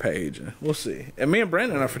Patreon page. And we'll see. And me and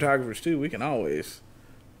Brandon are photographers too. We can always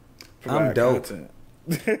I'm provide dope. content.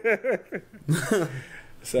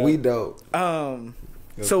 So We dope.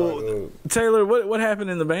 So Taylor, what happened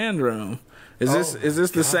in the band room? Is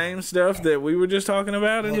this the God. same stuff that we were just talking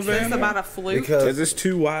about in the it's band room? about a fluke. Is this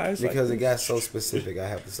too wise? Like- Because it got so specific, I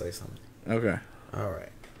have to say something. okay. All right.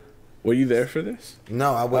 Were you there for this?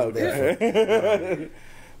 No, I wasn't there.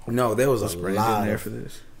 For, no, there was a Brandon lot. there Of, for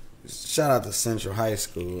this? shout out to Central High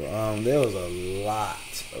School. There was a lot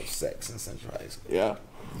of sex in Central High School. Yeah.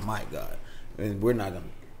 My God, and we're not gonna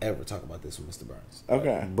ever talk about this with Mr. Burns.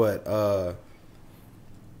 Okay. But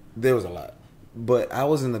there was a lot. But I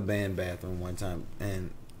was in the band bathroom one time, and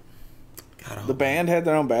God, I The hope- band had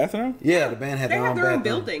their own bathroom? Yeah, the band had They their have own their own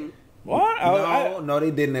bathroom. building. What? No,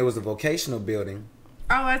 they didn't. It was a vocational building.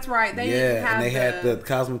 Oh, that's right. They didn't have and they had the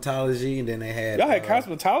cosmetology, and then they had Y'all had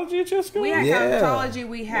cosmetology at your school? We had Yeah. cosmetology. We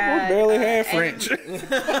We had barely had and French.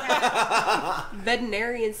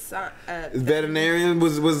 veterinarian. veterinarian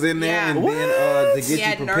was in there, Yeah. and then to We get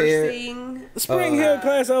had you prepared. nursing. Spring Hill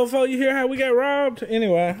class 04, you hear how we got robbed?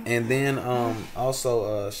 Anyway. And then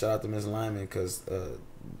also shout out to Ms. Lyman because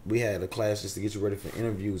we had a class just to get you ready for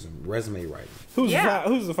interviews and resume writing. Who's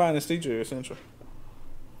the finest teacher at Central?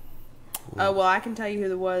 Oh well, I can tell you who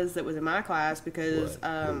there was that was in my class because What?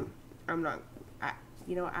 I'm not.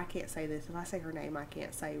 I can't say this. If I say her name, I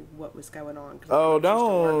can't say what was going on. 'cause Oh, my sister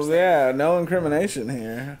works there. no incrimination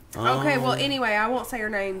here. Okay, well, anyway, I won't say her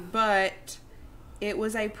name, but It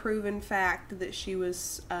was a proven fact that she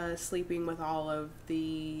was sleeping with all of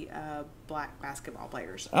the black basketball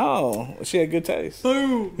players. Oh, she had good taste.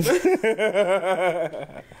 Boom. Look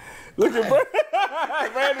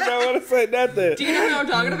at Brandon don't want to say nothing. Do you know what I'm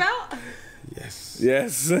talking about? Yes.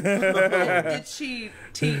 Yes. Did she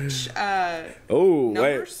teach Oh, wait.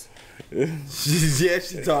 numbers?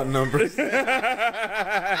 She taught numbers. Oh my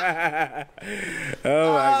God.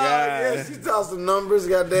 Yeah, she taught some numbers.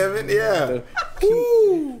 God damn it. Yeah.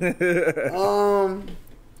 Woo.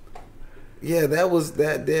 Yeah, that was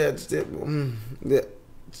that.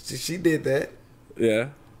 She did that. Yeah.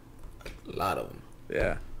 A lot of them.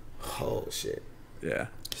 Yeah. Oh shit. Yeah.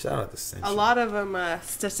 Shout out to Central. A lot of them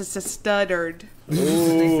stuttered.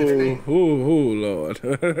 Ooh, Lord.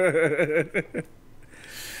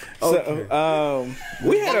 Okay. So,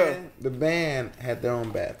 we had the band had their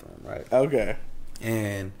own bathroom, right? okay.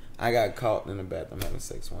 And I got caught in the bathroom having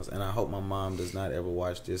sex once, and I hope my mom does not ever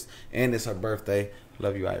watch this. And it's her birthday.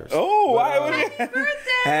 Love you, Iris. Oh, why would you? Happy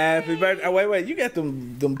birthday! Happy birthday! Oh, wait, you got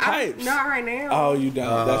them pipes. Not right now. Oh, you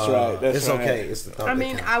don't. That's right. That's it's right. okay. It's the thought. I that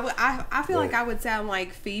mean, counts. I feel like I would sound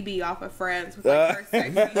like Phoebe off of Friends with like her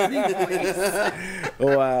sexy voice.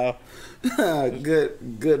 Wow.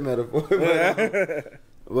 good metaphor.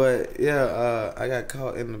 But yeah, I got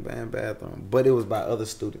caught in the band bathroom, but it was by other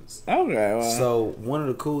students. Okay. Wow. So one of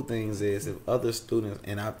the cool things is if other students,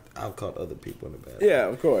 and I've caught other people in the bathroom. Yeah,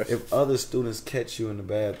 of course. If other students catch you in the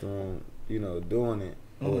bathroom, doing it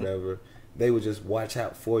or whatever, they would just watch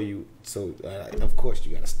out for you. So of course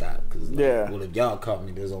you gotta stop because well, if y'all caught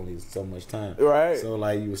me, there's only so much time. Right. So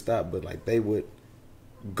like you would stop, but like they would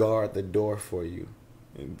guard the door for you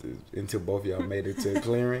until both of y'all made it to a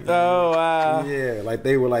clearing. Oh wow. Yeah, like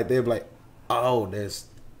they'd be like, oh, there's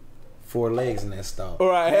 4 legs in that stall.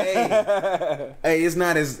 Right. Hey, it's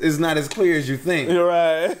not as clear as you think. You're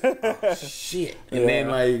right. Oh, shit. And then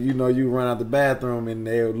you run out the bathroom and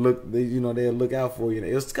they'll look out for you.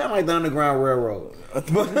 It's kind of like the Underground Railroad.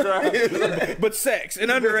 But sex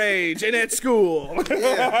and underage and at school.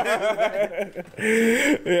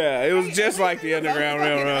 Yeah, it was just like the Underground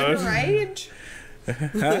Railroad. Underage?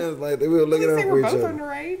 It's like they were looking They out for were each both other.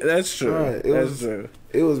 underage. That's true. Right. That's true.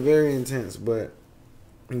 It was very intense, but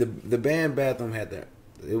the band bathroom had that.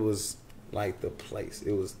 It was like the place.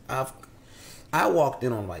 It was. I walked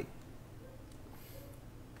in on like,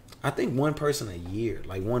 I think one person a year,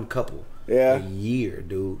 like one couple. Yeah. A year,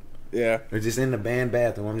 dude. Yeah. They're just in the band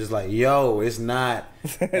bathroom. I'm just like, yo, it's not.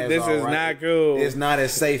 This is not cool. It's not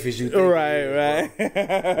as safe as you think. Right. Like,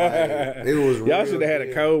 it was. Y'all should have had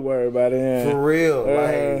a code word by then. For real.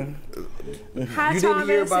 Hi, You didn't Thomas.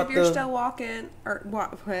 hear about if you're the- still walking, or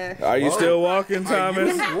what? Are you still walking,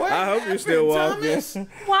 Thomas? What I hope you're still walking. Thomas?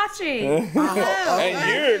 Watching.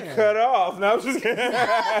 And you're cut off. No, I'm just kidding.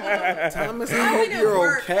 Thomas, I hope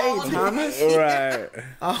you're okay, Thomas. Right.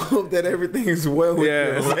 I hope that everything's well with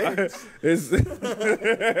your legs. It's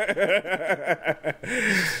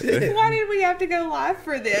Why did we have to go live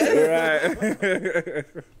for this? right.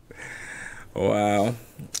 Wow.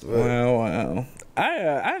 Wow.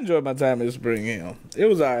 I enjoyed my time at Spring Hill. It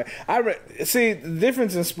was alright. See the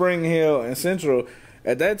difference in Spring Hill and Central.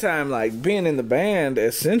 At that time, like being in the band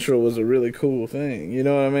at Central was a really cool thing. You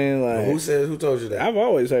know what I mean? Like Who told you that? I've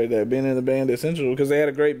always heard that being in the band at Central because they had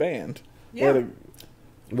a great band. Yeah.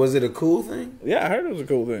 Was it a cool thing? Yeah, I heard it was a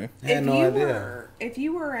cool thing. I had no idea. If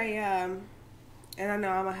you were a, and I know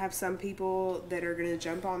I'm gonna have some people that are gonna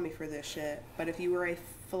jump on me for this shit, but if you were a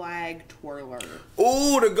flag twirler,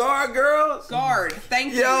 Ooh, the guard girls. guard,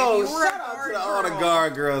 thank you. Yo, If you were a shout out guard to all the girl,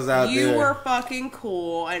 guard girls out you there. were fucking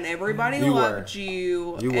cool, and everybody You loved were.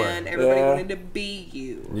 you, You were. and everybody Yeah. wanted to be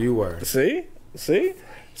you You were. See,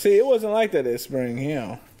 it wasn't like that at Spring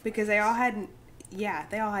Hill. because they all had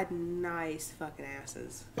nice fucking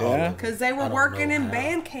asses. Yeah. Because they I were don't working know in how.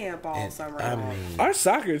 band camp all And, summer I long. mean, Our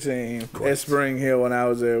soccer team at Spring Hill when I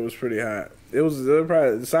was there was pretty hot. They were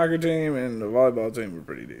probably the soccer team and the volleyball team were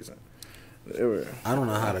pretty decent. They were. I don't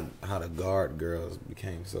know how the guard girls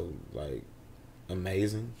became so like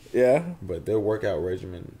amazing, Yeah. but their workout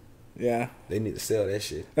regimen, Yeah. they need to sell that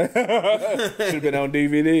shit. Should have been on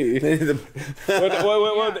DVD. They need to- What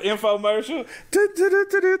the infomercial?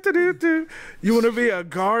 You want to be a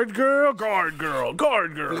guard girl? Guard girl.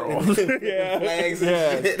 Guard girl. Yeah. Flags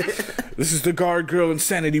and shit. This is the guard girl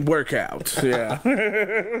insanity workout. Yeah.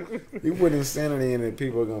 You put insanity in it,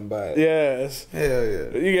 people are gonna buy it. Yes. Hell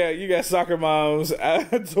yeah. You got soccer moms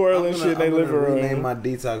twirling shit in their living rename room. my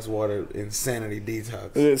detox water Insanity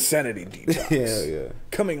Detox. Insanity detox. Hell yeah.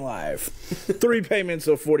 Coming live. 3 payments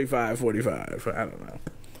of $45.45. I don't know.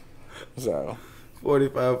 So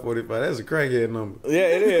 45, 45. That's a crackhead number. Yeah,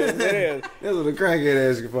 it is. It is. That's what a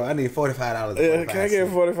crackhead asking for. I need $45. Can I get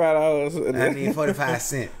 $45? I need 45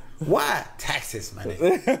 cents. Why? Taxes, money.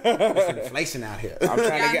 There's inflation out here. I'm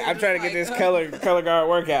trying to get this color guard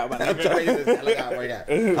workout. I'm trying to get this color guard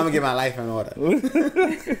workout. I'm gonna get my life in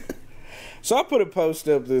order. So I put a post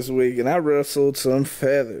up this week and I rustled some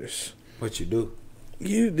feathers. What you do?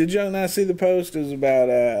 Did y'all not see the post? It was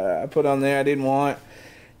about I put on there I didn't want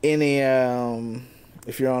any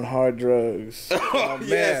if you're on hard drugs. Yes.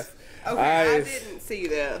 Meth. Okay, I didn't see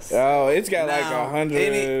this. Oh, it's got like Now,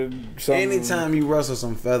 100 something. Anytime you rustle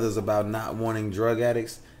some feathers about not wanting drug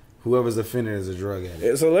addicts, whoever's offended is a drug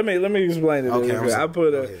addict. So let me explain it. Okay,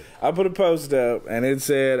 I put a post up and it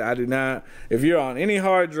said I do not, if you're on any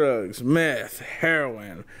hard drugs, meth,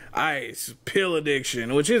 heroin, ice, pill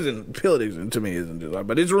addiction, which isn't pill addiction to me isn't just,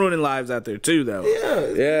 but it's ruining lives out there too though.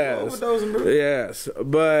 Yeah. Yes. Yes.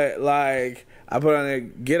 But like I put on there,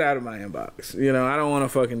 get out of my inbox. You know, I don't want to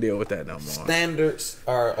fucking deal with that no more. Standards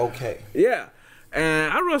are okay. Yeah.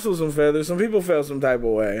 And I rustled some feathers. Some people felt some type of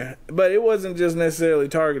way. But it wasn't just necessarily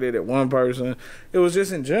targeted at one person. It was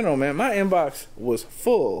just in general, man. My inbox was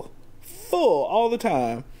full all the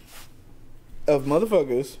time of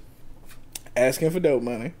motherfuckers asking for dope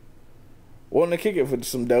money. Wanting to kick it for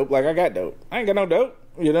some dope. Like, I got dope. I ain't got no dope.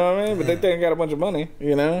 You know what I mean? But they think I got a bunch of money,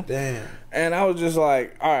 you know? Damn. And I was just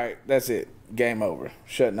like, all right, that's it. Game over.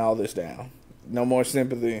 Shutting all this down. No more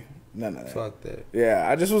sympathy. None of that. Fuck that. Yeah,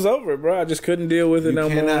 I just was over it, bro. I just couldn't deal with it no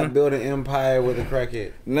more. You cannot build an empire with a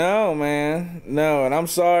crackhead. No, man. No, and I'm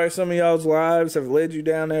sorry some of y'all's lives have led you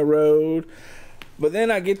down that road. But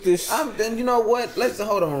then I get this... Then you know what? Let's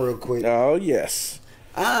hold on real quick. Oh, yes.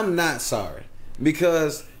 I'm not sorry.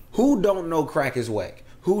 Because who don't know crack is whack?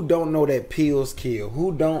 Who don't know that pills kill?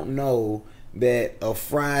 Who don't know that a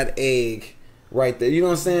fried egg right there? You know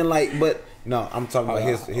what I'm saying? Like, but... No, I'm talking about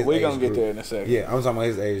his we're age gonna get group. there in a second. Yeah, I'm talking about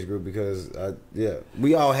his age group because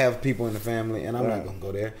we all have people in the family, and I'm not gonna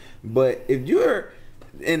go there. But if you're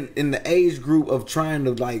in the age group of trying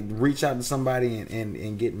to like reach out to somebody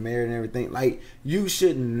and get married and everything, like you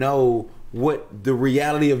should know what the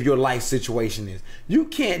reality of your life situation is. You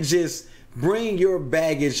can't just bring your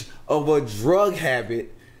baggage of a drug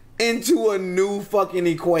habit into a new fucking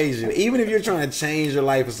equation, even if you're trying to change your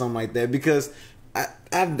life or something like that, because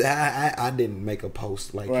I didn't make a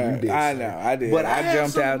post like you did. I know, I did. But I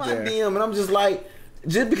jumped out there. DM and I'm just like,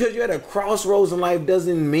 just because you're at a crossroads in life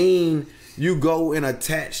doesn't mean you go and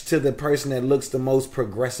attach to the person that looks the most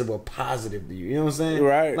progressive or positive to you. You know what I'm saying?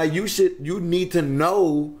 Right. Like you need to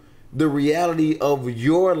know the reality of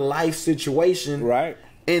your life situation. Right.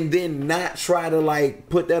 And then not try to like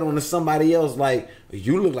put that onto somebody else. Like,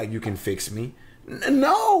 you look like you can fix me.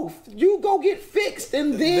 No, you go get fixed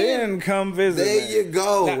and then come visit. There me. you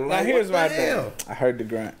go. Now Like, here's what my the thing. hell? I heard the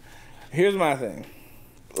grunt. Here's my thing.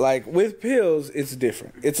 Like with pills, it's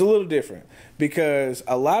different. It's a little different because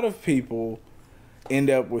a lot of people end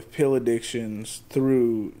up with pill addictions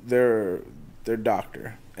through their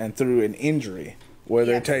doctor and through an injury where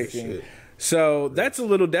they're taking. Shit. So that's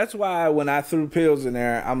why when I threw pills in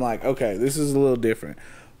there, I'm like, okay, this is a little different.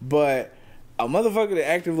 But a motherfucker that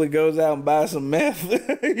actively goes out and buys some meth,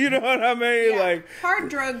 you know what I mean? Yeah. Like hard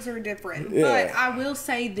drugs are different. Yeah. But I will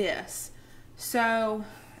say this. So,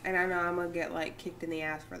 and I know I'm going to get like kicked in the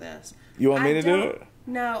ass for this. You want me to do it?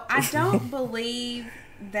 No, I don't believe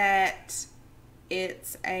that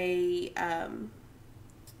it's a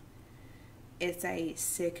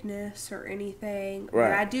sickness or anything. Right.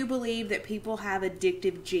 But I do believe that people have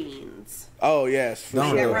addictive genes. Oh yes, for Don't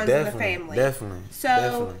sure. That know. runs in the Definitely, family. definitely, So,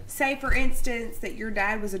 definitely. say for instance that your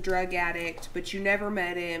dad was a drug addict, but you never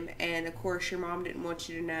met him, and of course your mom didn't want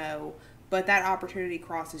you to know, but that opportunity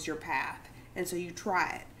crosses your path, and so you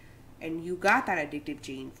try it, and you got that addictive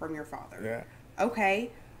gene from your father. Yeah.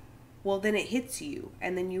 Okay, well then it hits you,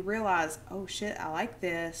 and then you realize, oh shit, I like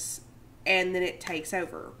this, and then it takes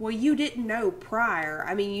over. Well, you didn't know prior.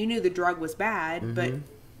 I mean, you knew the drug was bad, but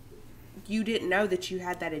you didn't know that you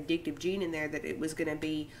had that addictive gene in there, that it was going to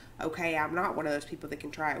be, okay, I'm not one of those people that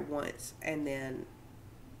can try it once and then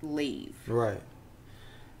leave. Right.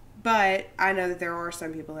 But I know that there are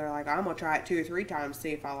some people that are like, I'm going to try it 2 or 3 times,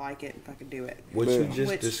 see if I like it, if I can do it. What you Yeah.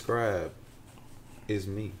 just described is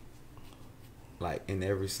me. Like in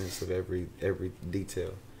every sense of every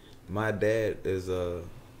detail. My dad is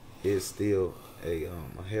still a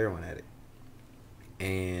heroin addict,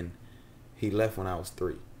 and he left when I was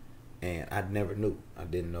 3, and I never knew. I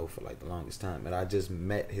didn't know for like the longest time, and I just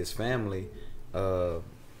met his family. Coming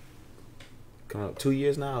up 2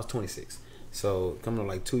 years now. I was 26, so coming up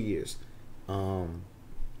like 2 years.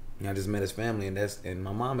 And I just met his family, and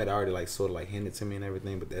my mom had already like sort of like hinted to me and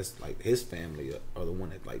everything, but that's like his family are the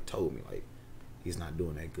one that like told me like he's not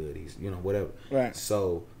doing that good. He's whatever. Right.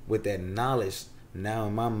 So with that knowledge now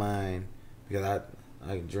in my mind, because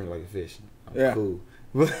I can drink like a fish. I'm cool.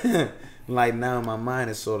 But like now in my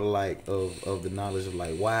mind it's sort of like of the knowledge of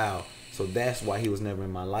like, wow, so that's why he was never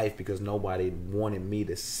in my life, because nobody wanted me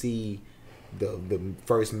to see the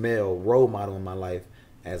first male role model in my life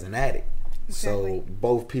as an addict. Exactly. So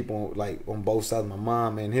both people, like on both sides, my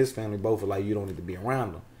mom and his family, both were like, you don't need to be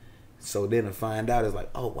around them. So then to find out is like,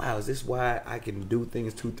 oh wow, is this why I can do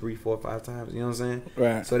things 2, 3, 4, 5 times? You know what I'm saying?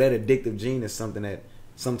 Right. So that addictive gene is something that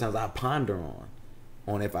sometimes I ponder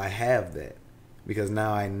on if I have that, because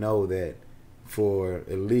now I know that for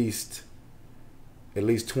at least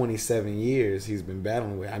 27 years he's been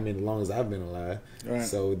battling with. I mean, as long as I've been alive. Right.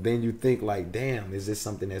 So then you think like, damn, is this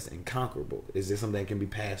something that's inconquerable? Is this something that can be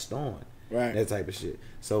passed on? Right. That type of shit.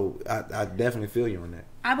 So I definitely feel you on that.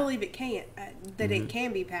 I believe it can, that it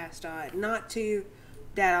can be passed on. Not to,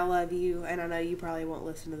 Dad, I love you, and I know you probably won't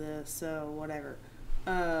listen to this, so whatever.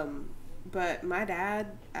 But my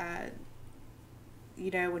dad,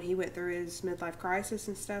 when he went through his midlife crisis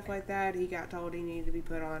and stuff like that, he got told he needed to be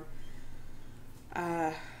put on,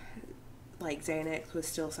 like Xanax was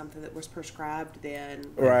still something that was prescribed then,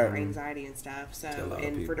 Right. for anxiety and stuff. So, To a lot of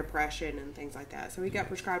and for people. depression and things like that. So he got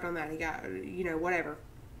prescribed on that. He got, whatever.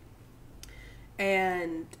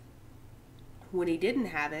 And when he didn't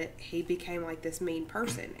have it, he became like this mean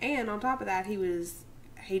person. And on top of that, he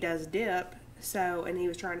does dip. So, and he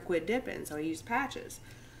was trying to quit dipping. So he used patches.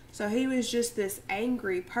 So he was just this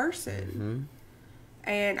angry person.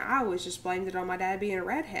 And I always just blamed it on my dad being a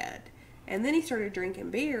redhead. And then he started drinking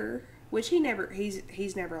beer, which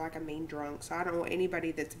he's never like a mean drunk. So I don't want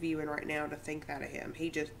anybody that's viewing right now to think that of him. He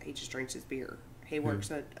just drinks his beer. He works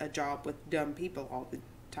a job with dumb people all the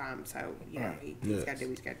time. So, he's got to do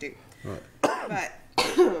what he's got to do. Right.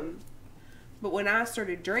 But when I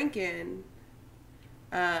started drinking,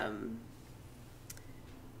 I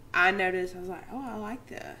noticed, I was like, oh, I like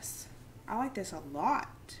this. I like this a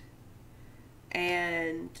lot.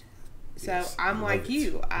 And so Yes, I'm I like love it.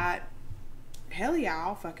 you. Hell yeah,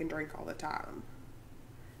 I'll fucking drink all the time.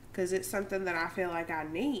 Because it's something that I feel like I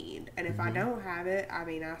need. And if I don't have it, I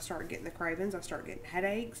mean, I start getting the cravings. I start getting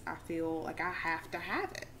headaches. I feel like I have to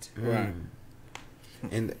have it. Right.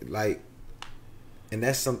 And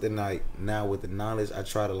that's something like now with the knowledge I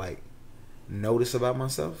try to like notice about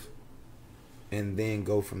myself and then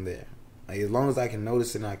go from there. Like as long as I can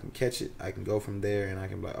notice it and I can catch it, I can go from there and I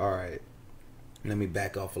can be like, all right, let me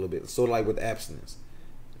back off a little bit. So like with abstinence,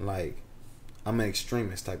 like I'm an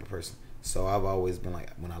extremist type of person. So I've always been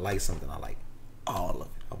like, when I like something, I like all of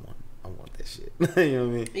it. I want that shit. You know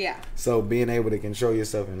what I mean? Yeah. So being able to control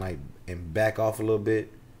yourself and back off a little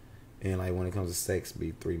bit, and like when it comes to sex,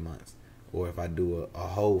 be 3 months. Or if I do a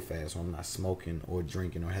whole fast where I'm not smoking or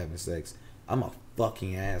drinking or having sex, I'm a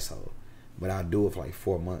fucking asshole. But I'll do it for like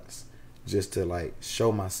 4 months just to like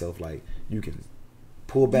show myself like you can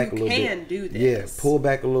pull back a little bit. You can do this. Yeah, pull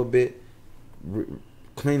back a little bit,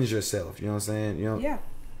 cleanse yourself. You know what I'm saying? Yeah.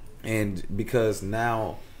 And because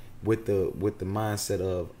now with the mindset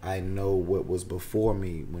of I know what was before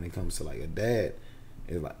me when it comes to like a dad,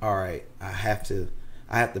 it's like, all right, I have to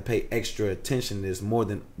pay extra attention to this more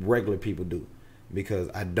than regular people do,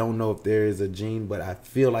 because I don't know if there is a gene, but I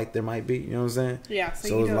feel like there might be. You know what I'm saying? Yeah.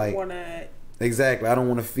 So you it's don't want to. Exactly. I don't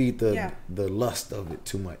want to feed the Yeah. the lust of it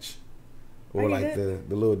too much, or I get like it.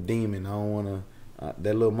 the little demon. I don't want to.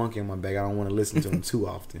 That little monkey in my back, I don't want to listen to him too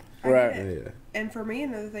often. I get Right. it. Yeah. And for me,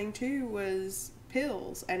 another thing too was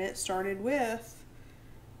pills, and it started with,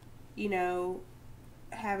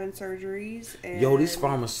 having surgeries. And Yo, these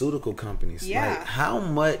pharmaceutical companies. Yeah. Like, how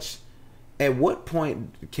much? At what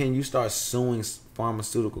point can you start suing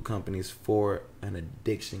pharmaceutical companies for an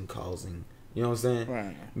addiction causing? You know what I'm saying?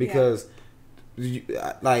 Right. Because,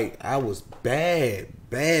 I was bad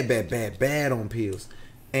on pills,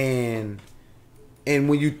 and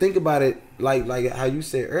when you think about it, like how you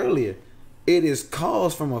said earlier, it is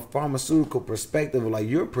caused from a pharmaceutical perspective. Like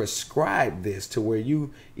you're prescribed this to where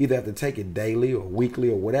you either have to take it daily or weekly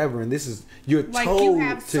or whatever, and this is you're like told you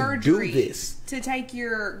have to surgery do this. to take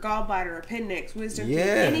your gallbladder, appendix, wisdom teeth, Yeah.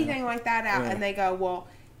 anything like that out, Yeah. and they go, well,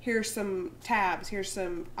 here's some tabs, here's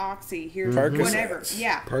some oxy, here's Percocets. whatever.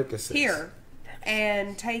 Yeah. Percocets. Here.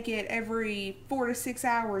 And take it every 4 to 6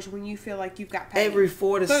 hours when you feel like you've got pain. Every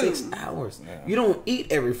 4 to 6 Boom. hours. Yeah. You don't eat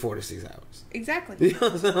every 4 to 6 hours. Exactly. You know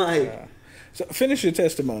what I'm saying? Like, Yeah. So finish your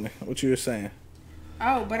testimony. What you were saying.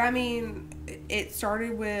 Oh, but I mean, it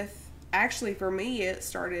started with, actually for me, it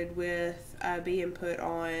started with being put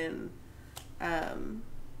on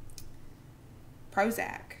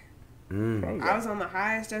Prozac. I was on the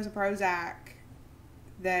highest dose of Prozac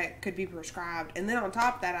that could be prescribed. And then on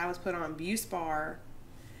top of that, I was put on Buspar.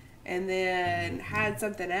 And then had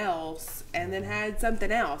something else. And then had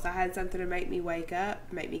something else. I had something to make me wake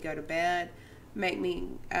up, make me go to bed, make me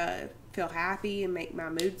feel happy, and make my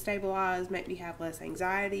mood stabilize, make me have less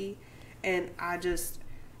anxiety. And I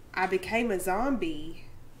became a zombie,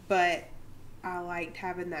 but I liked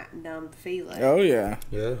having that numb feeling. Oh, yeah.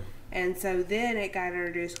 Yeah. And so then it got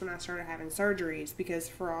introduced when I started having surgeries, because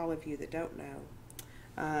for all of you that don't know,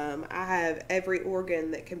 I have every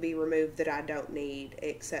organ that can be removed that I don't need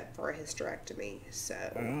except for a hysterectomy.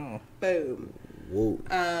 So, boom. Whoa.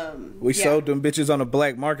 We sold them bitches on the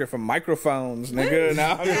black market for microphones, nigga.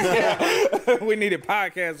 Now we needed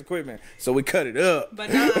podcast equipment, so we cut it up.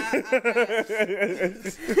 But no,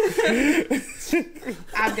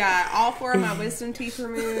 I've got all 4 of my wisdom teeth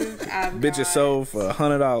removed. Bitches sold for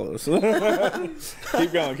 $100.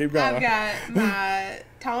 Keep going. I've got my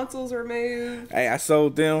tonsils removed. Hey, I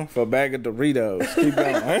sold them for a bag of Doritos. Keep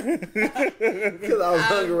going. Because I was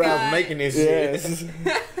hungry when I was making this shit. Yes.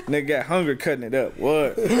 Nigga got hunger cutting it up.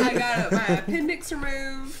 What? I got my appendix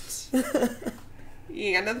removed. You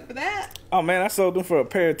ain't got nothing for that? Oh, man, I sold them for a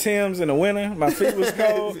pair of Timbs in the winter. My feet was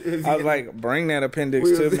cold. I was like, bring that appendix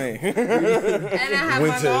to me. And I have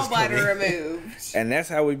my gallbladder removed. And that's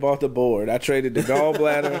how we bought the board. I traded the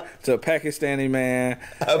gallbladder to a Pakistani man,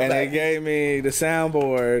 and they gave me the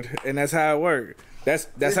soundboard, and that's how it worked.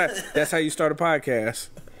 That's how you start a podcast.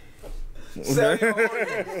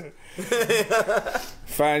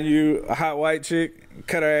 Find you a hot white chick,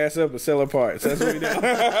 cut her ass up, and sell her parts. That's what we do.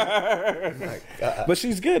 But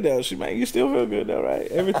she's good though. She make you still feel good though, right?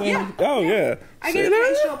 Everything. Yeah. Oh yeah. I get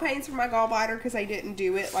occasional pains from my gallbladder because I didn't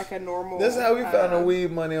do it like a normal. That's how we found the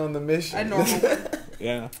weed money on the mission. A normal one.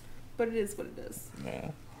 Yeah. But it is what it is.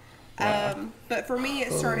 Yeah. Wow. But for me,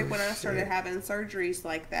 it started when I started having surgeries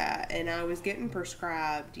like that, and I was getting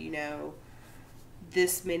prescribed,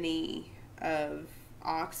 this many of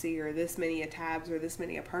Oxy or this many of Tabs or this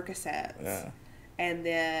many of Percocets. Yeah. And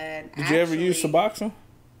then Did you ever use Suboxone?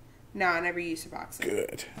 No, I never used Suboxone.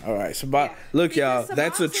 Good. All right. Look, y'all,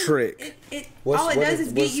 that's a trick. All it does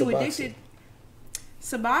is get you addicted.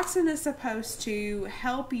 Suboxone is supposed to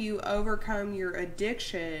help you overcome your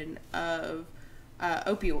addiction of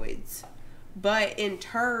opioids. But in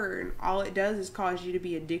turn, all it does is cause you to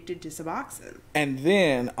be addicted to Suboxone. And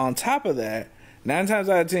then, on top of that, 9 times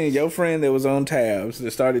out of 10, your friend that was on Tabs that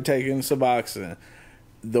started taking Suboxone,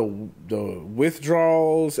 the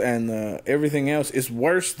withdrawals and the everything else is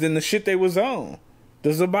worse than the shit they was on. The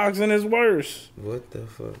Suboxone is worse. What the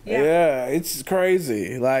fuck? Yeah, it's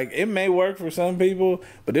crazy. Like, it may work for some people,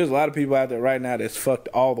 but there's a lot of people out there right now that's fucked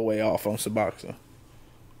all the way off on Suboxone.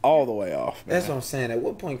 All the way off, man. That's what I'm saying. At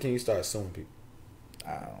what point can you start suing people?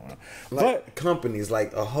 I don't know. But companies,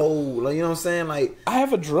 like a whole, you know what I'm saying? Like, I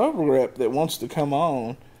have a drug rep that wants to come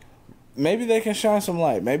on. Maybe they can shine some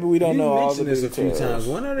light. Maybe we don't know all the this details. a few times.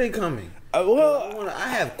 When are they coming? Well, I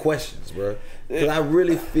have questions, bro. Because I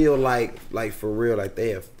really feel like for real, like they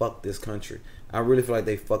have fucked this country. I really feel like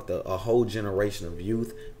they fucked a whole generation of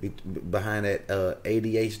youth behind that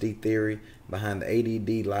ADHD theory, behind the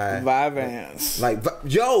ADD lie. Vyvanse. Like,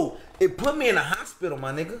 yo, it put me in the hospital,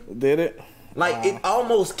 my nigga. Did it? Like, it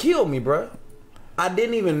almost killed me, bro. I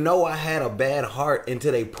didn't even know I had a bad heart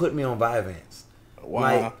until they put me on Vyvanse. Wow.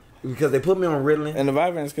 Like, because they put me on Ritalin. And the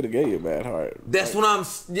Vyvanse could have gave you a bad heart. That's what I'm...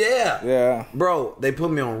 Yeah. Yeah. Bro, they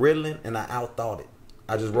put me on Ritalin, and I outthought it.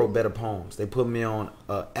 I just wrote better poems. They put me on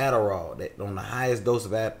Adderall, on the highest dose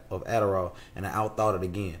of Adderall, and I outthought it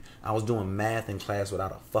again. I was doing math in class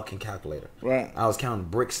without a fucking calculator. Right. I was counting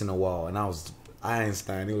bricks in the wall, and I was...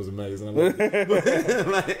 Einstein, it was amazing.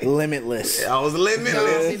 Like, limitless. I was limitless.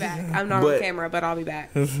 I'll be back. I'm not on camera, but I'll be back.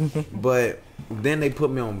 But then they put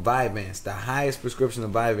me on Vyvanse, the highest prescription of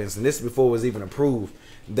Vyvanse, and this before it was even approved.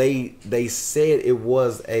 They said it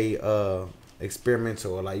was a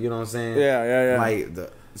experimental, like, you know what I'm saying? Yeah. Like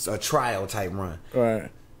a trial type run. Right.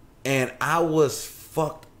 And I was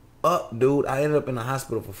fucked up, dude. I ended up in the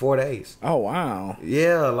hospital for 4 days. Oh, wow.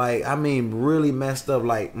 Yeah, like, I mean, really messed up.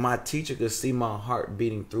 Like, my teacher could see my heart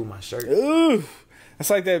beating through my shirt. Ooh.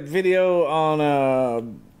 It's like that video on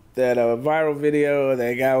that viral video of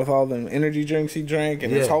that guy with all them energy drinks he drank,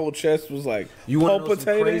 and his whole chest was like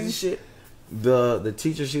palpitating. Crazy shit? The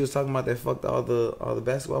teacher she was talking about that fucked all the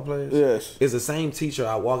basketball players. Yes, it's the same teacher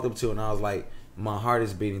I walked up to, and I was like, my heart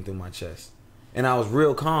is beating through my chest. And I was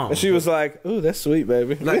real calm. And she was like, "Ooh, that's sweet,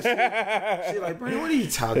 baby." Like, she like, Brandon, what are you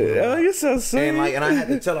talking about? Oh, you're so sweet. And I had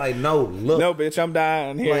to tell her, like, no, look. No, bitch, I'm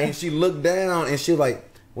dying here. Like, and she looked down, and she was like,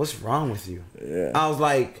 what's wrong with you? Yeah. I was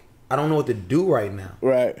like, I don't know what to do right now.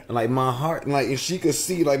 Right. Like my heart, like if she could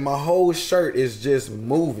see, like my whole shirt is just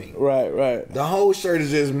moving. Right. The whole shirt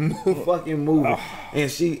is just fucking moving, and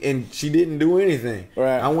she didn't do anything.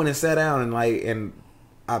 Right. I went and sat down and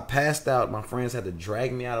I passed out. My friends had to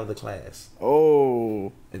drag me out of the class.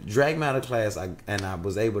 Oh. Drag me out of class. I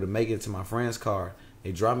was able to make it to my friend's car.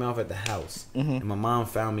 They dropped me off at the house, and my mom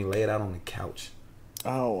found me laid out on the couch.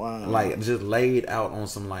 Oh wow. Like just laid out on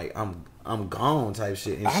some like I'm gone type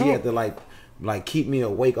shit, and she had to like keep me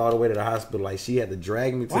awake all the way to the hospital. Like she had to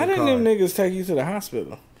drag me to Why the car. didn't them niggas take you to the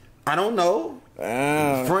hospital? I don't know.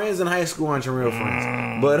 Friends in high school aren't your real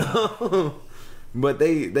friends, but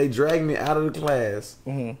they dragged me out of the class,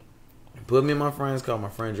 put me in my friend's car. My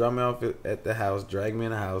friend dropped me off at the house, dragged me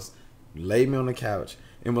in the house, laid me on the couch.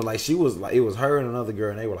 And but like it was her and another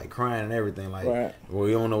girl, and they were like crying and everything. Like, well,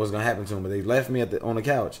 we don't know what's gonna happen to them. But they left me on the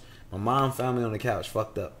couch. My mom found me on the couch,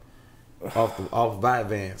 fucked up, off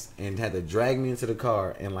Vans, and had to drag me into the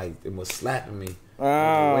car, and like it was slapping me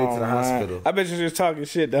on the way to the hospital. I bet you just talking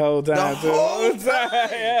shit the whole time.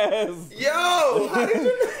 Yes. Yo, how did you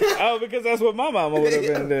know? Oh, because that's what my mama would have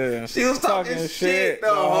been doing. She was talking shit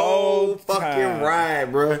the whole fucking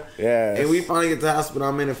ride, bro. Yeah. And we finally get to the hospital.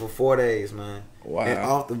 I'm in it for 4 days, man. Wow. And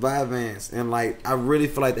off the Vans, and like I really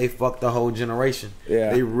feel like they fucked the whole generation.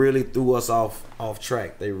 Yeah. They really threw us off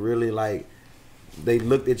track. They really they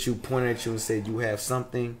looked at you, pointed at you, and said you have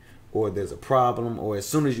something, or there's a problem, or as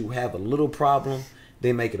soon as you have a little problem,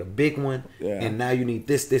 they make it a big one. Yeah. And now you need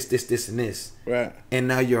this, and this. Right. And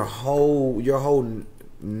now your whole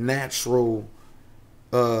natural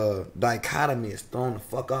dichotomy is thrown the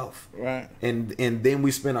fuck off. Right. And then we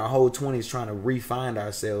spend our whole 20s trying to re-find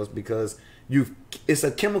ourselves because it's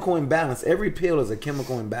a chemical imbalance. Every pill is a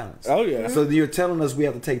chemical imbalance. Oh yeah. So you're telling us we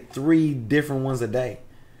have to take 3 different ones a day.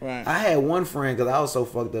 Right. I had one friend, because I was so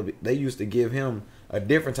fucked up, they used to give him a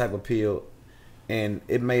different type of pill, and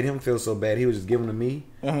it made him feel so bad he was just giving to me.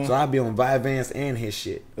 So I'd be on Vyvanse and his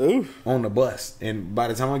shit. Oof. On the bus, and by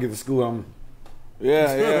the time I get to school, I'm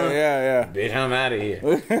yeah. bitch, I'm out of here.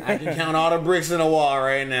 I can count all the bricks in the wall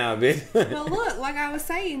right now, bitch. Well, look, like I was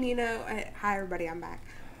saying, hi everybody, I'm back.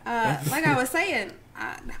 Like I was saying,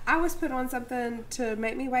 I was put on something to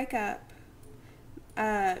make me wake up,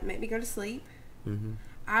 make me go to sleep.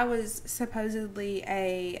 I was supposedly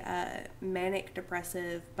a manic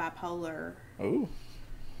depressive bipolar. Oh.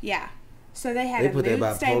 Yeah. So they had a mood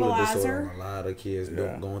bipolar stabilizer. disorder on a lot of kids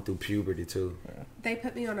going through puberty too. Yeah. They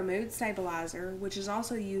put me on a mood stabilizer, which is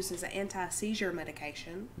also used as an anti-seizure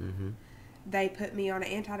medication. They put me on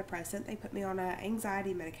an antidepressant. They put me on an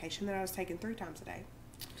anxiety medication that I was taking 3 times a day.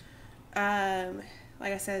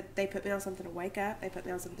 Like I said, they put me on something to wake up. They put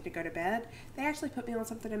me on something to go to bed. They actually put me on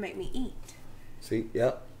something to make me eat. See,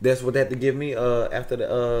 yep, that's what they had to give me after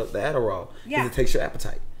the Adderall. Yeah, it takes your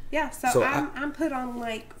appetite. Yeah, so I'm put on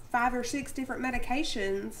like 5 or 6 different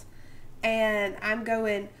medications, and I'm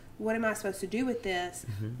going, what am I supposed to do with this?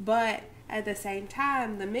 But at the same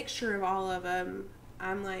time, the mixture of all of them,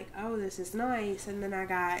 I'm like, oh, this is nice. And then I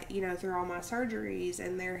got, through all my surgeries,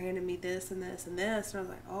 and they're handing me this and this and this. And I was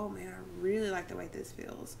like, oh, man, I really like the way this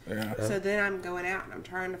feels. Yeah. So then I'm going out, and I'm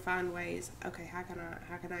trying to find ways, okay, how can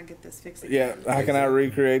I get this fixed Yeah, again? how can I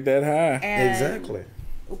recreate that high? And Exactly.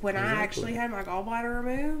 when I actually had my gallbladder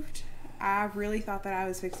removed, I really thought that I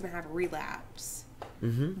was fixing to have a relapse.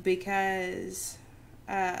 Because,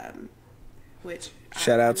 which...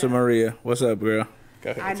 Shout out to Maria. What's up, girl? Go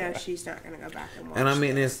ahead, I know she's not going to go back and watch. And I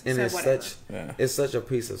mean, this, it's such a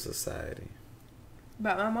piece of society.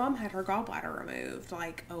 But my mom had her gallbladder removed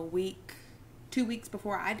like 2 weeks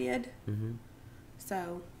before I did.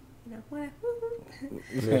 So, whatever.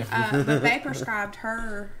 But they prescribed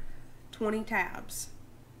her 20 tabs.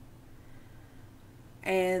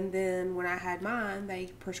 And then when I had mine, they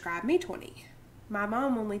prescribed me 20. My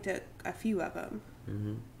mom only took a few of them.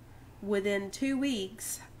 Within 2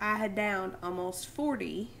 weeks, I had downed almost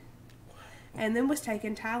 40, and then was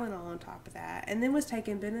taking Tylenol on top of that, and then was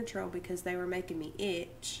taking Benadryl because they were making me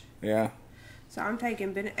itch. Yeah. So I'm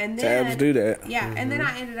taking and then Tabs do that. Yeah, and then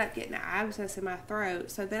I ended up getting an abscess in my throat.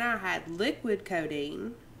 So then I had liquid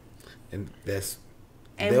codeine. And that's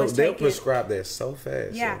they'll prescribe that so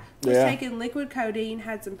fast. Yeah, was taking liquid codeine.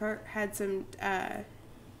 Had some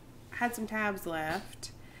tabs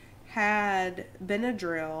left. Had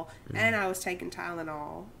Benadryl, and I was taking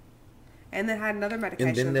Tylenol, and then had another medication.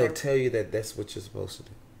 And then they'll tell you that that's what you're supposed to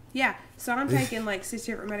do. Yeah, so I'm taking like 6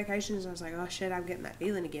 different medications. I was like, oh shit, I'm getting that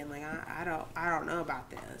feeling again. Like I don't know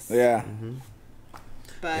about this. Yeah.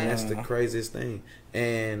 But And that's the craziest thing,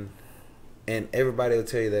 and everybody will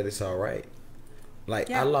tell you that it's all right. Like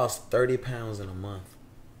I lost 30 pounds in a month.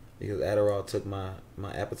 because Adderall took my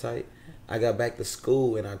appetite. I got back to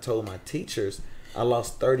school and I told my teachers I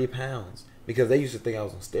lost 30 pounds because they used to think I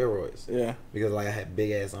was on steroids. Yeah. Because like I had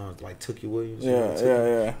big ass arms like Tookie Williams.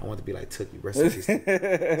 Yeah. I want to be like Tookie. Rest in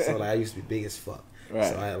peace. So like I used to be big as fuck.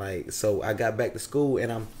 Right. So I got back to school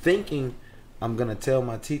and I'm thinking I'm gonna tell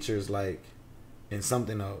my teachers like, and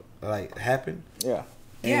something like happened. Yeah.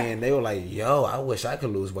 And they were like, "Yo, I wish I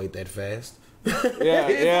could lose weight that fast."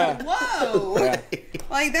 Yeah. Like, whoa. Yeah.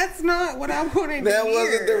 Like that's not what I wanted to hear. That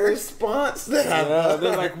wasn't the response that I got.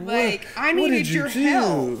 They're like, I needed your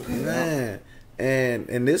help. Man.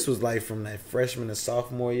 And this was like from that freshman to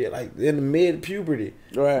sophomore year, like in the mid puberty.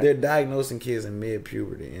 Right. They're diagnosing kids in mid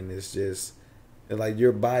puberty, and it's just like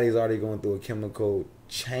your body's already going through a chemical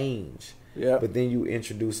change. Yeah. But then you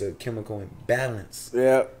introduce a chemical imbalance.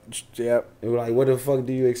 Yep. And we're like, what the fuck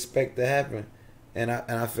do you expect to happen? And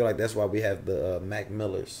I feel like that's why we have the Mac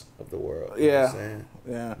Millers of the world. You know what I'm saying?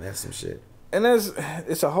 Yeah. That's some shit. And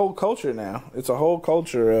it's a whole culture now. It's a whole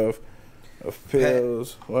culture of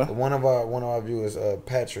pills. What? One of our viewers,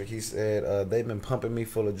 Patrick, he said they've been pumping me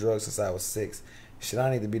full of drugs since I was 6. Should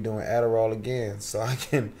I need to be doing Adderall again so I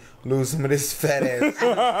can lose some of this fat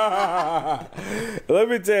ass? Let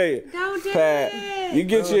me tell you, don't do Pat, it. you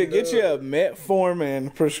get you a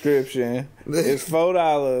metformin prescription. It's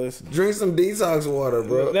 $4. Drink some detox water,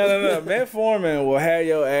 bro. No. Metformin will have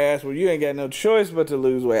your ass where you ain't got no choice but to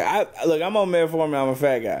lose weight. I'm on metformin. I'm a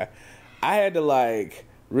fat guy. I had to like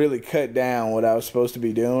really cut down what I was supposed to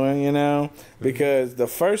be doing, you know, because the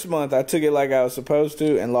first month I took it like I was supposed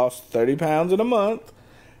to and lost 30 pounds in a month,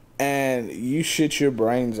 and you shit your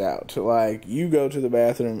brains out. Like, you go to the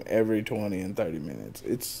bathroom every 20 and 30 minutes.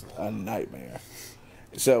 It's a nightmare.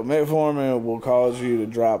 So metformin will cause you to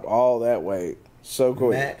drop all that weight so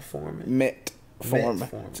quick. Metformin.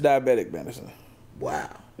 It's diabetic medicine.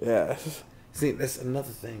 Wow. Yes. See, that's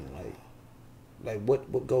another thing. Like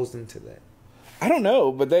what goes into that? I don't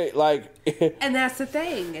know, but they like. And that's the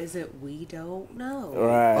thing, is that we don't know.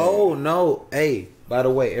 Right. Oh no! Hey, by the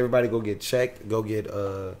way, everybody go get checked. Go get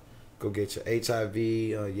your HIV,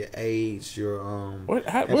 your AIDS, your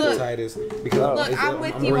hepatitis. Because I'm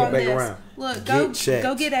with you on this. Around. Look,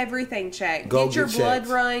 go get everything checked. Get your blood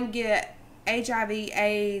run. Get HIV,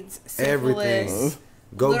 AIDS, syphilis. Everything.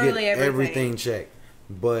 Go get everything checked.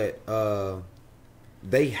 But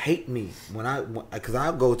they hate me because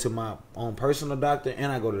I go to my own personal doctor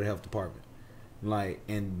and I go to the health department, like,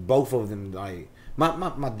 and both of them, like,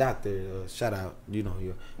 my doctor, shout out, you know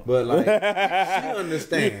you, but like she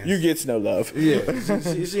understands. You gets no love. Yeah,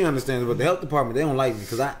 she understands, but the health department, they don't like me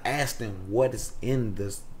because I asked them what is in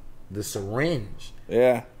the syringe.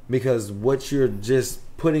 Yeah, because what you're just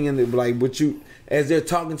putting in the, like, what you, as they're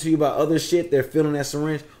talking to you about other shit, they're filling that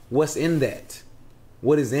syringe. What's in that?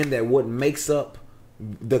 What is in that? What makes up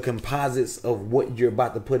the composites of what you're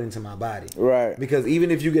about to put into my body? Right. Because even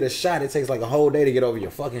if you get a shot, it takes like a whole day to get over your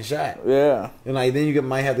fucking shot. Yeah. And like then you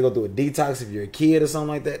might have to go through a detox if you're a kid or something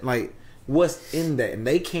like that. Like, what's in that? And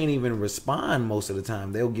they can't even respond most of the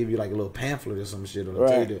time. They'll give you like a little pamphlet or some shit, or they'll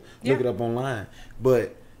tell you to look it up online.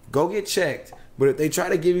 But go get checked. But if they try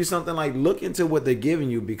to give you something, like, look into what they're giving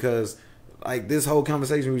you, because like this whole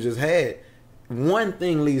conversation we just had, one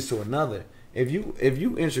thing leads to another. If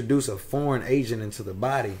you introduce a foreign agent into the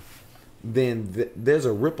body, then there's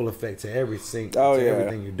a ripple effect to everything.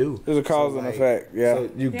 Everything you do. There's a cause and effect. Yeah. So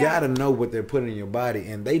you gotta know what they're putting in your body,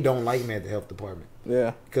 and they don't like me at the health department.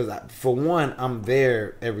 Yeah. Because for one, I'm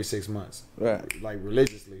there every 6 months. Right. Like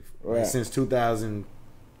religiously, like since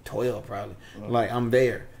 2012 probably. Right. Like I'm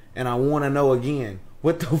there, and I want to know again.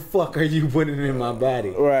 What the fuck are you putting in my body?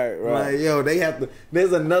 Right. Like, yo, they have to.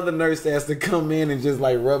 There's another nurse that has to come in and just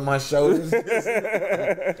like rub my shoulders.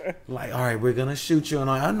 Like, all right, we're gonna shoot you, and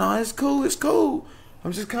I'm like, oh, no, it's cool.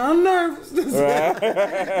 I'm just kind of nervous.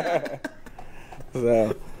 Right.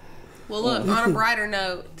 So. Well, look, on a brighter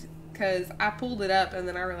note, because I pulled it up and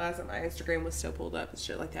then I realized that my Instagram was still pulled up and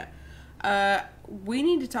shit like that. We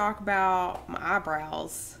need to talk about my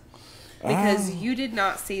eyebrows. Because you did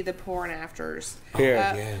not see the before and afters. Here,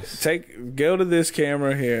 yes. Go to this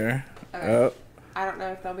camera here. Okay. I don't know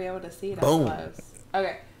if they'll be able to see it up close.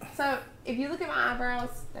 Okay, so if you look at my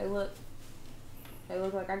eyebrows, they look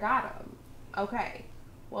like I got them. Okay,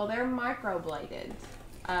 well they're microbladed,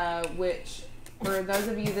 which for those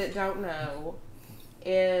of you that don't know,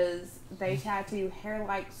 is they tattoo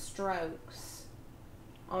hair-like strokes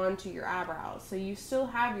onto your eyebrows. So you still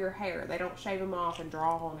have your hair. They don't shave them off and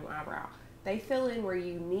draw a whole new eyebrow. They fill in where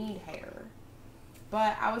you need hair.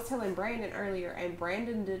 But I was telling Brandon earlier, and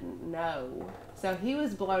Brandon didn't know. So he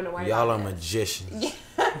was blown away. Y'all are magicians.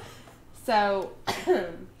 Yeah. So,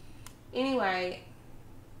 anyway,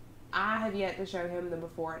 I have yet to show him the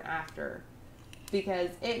before and after. Because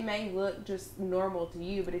it may look just normal to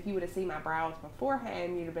you, but if you would have seen my brows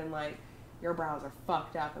beforehand, you'd have been like, your brows are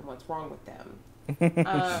fucked up and what's wrong with them?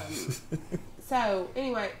 So,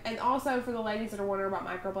 anyway, and also for the ladies that are wondering about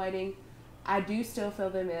microblading, I do still fill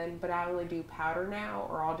them in, but I only do powder now,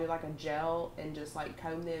 or I'll do like a gel and just like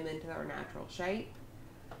comb them into their natural shape.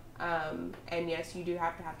 And yes, you do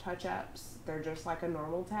have to have touch-ups. They're just like a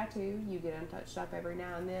normal tattoo. You get them touched up every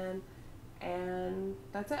now and then, and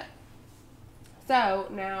that's it. So,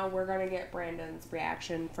 now we're going to get Brandon's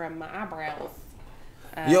reaction from my eyebrows.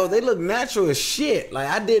 Yo, they look natural as shit. Like,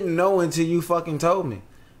 I didn't know until you fucking told me.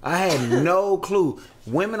 I had no clue.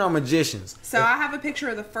 Women are magicians. So, I have a picture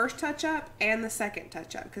of the first touch-up and the second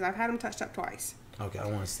touch-up, because I've had them touched up twice. Okay, I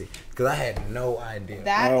want to see. Because I had no idea.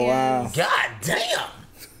 That is... Wow. God damn!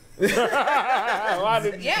 Why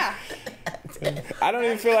did Yeah. I don't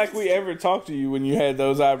even feel like we ever talked to you when you had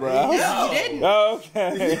those eyebrows. You didn't. Oh,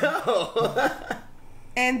 okay.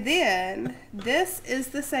 And then, this is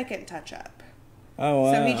the second touch-up. Oh,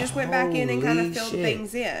 wow. So, he just went back in and kind of Holy filled shit.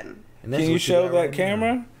 things in. And that's Can you what show got that right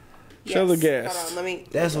camera? now. Show the Yes. guest. Hold on, let me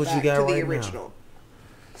That's go what you back got to right the now. original.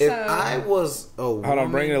 If So- I was a woman, Hold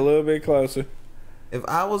on, bring it a little bit closer. if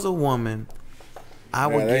I was a woman, I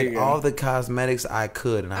would there you get go. all the cosmetics I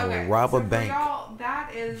could, and I would rob so a for bank. y'all,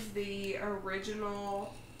 that is the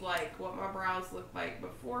original, like, what my brows looked like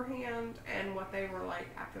beforehand and what they were like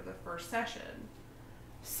after the first session.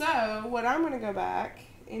 So, what I'm going to go back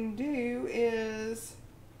and do is,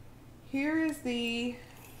 here is the,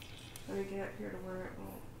 let me get up here to where it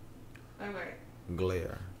will, okay.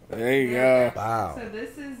 Glare. There you go. Wow. So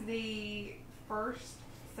this is the first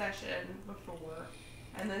session before,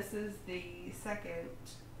 and this is the second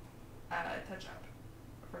touch-up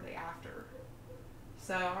for the after.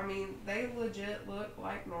 So, I mean, they legit look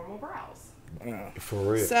like normal brows. Yeah. For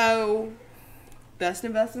real. So, best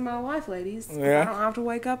investment of my life, ladies. 'Cause Yeah. I don't have to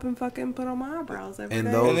wake up and fucking put on my eyebrows every And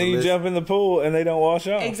day. those- And then you listen- jump in the pool and they don't wash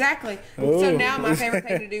off. Exactly. Ooh. So now my favorite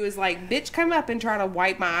thing to do is like, bitch, come up and try to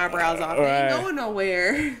wipe my eyebrows off. They Right. ain't going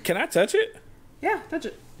nowhere. Can I touch it? Yeah, touch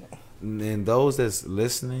it. And those that's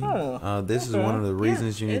listening, Oh, this is okay. one of the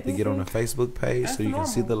reasons you need to it's- get on the Facebook page that's so you can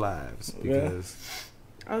see normal. the lives. Yeah. Because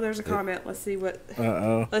Oh, there's a comment. Let's see what.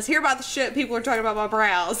 Uh-oh. Let's hear about the shit people are talking about my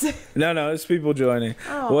brows. No, it's people joining.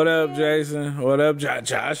 Oh, What up, man. Jason? What up,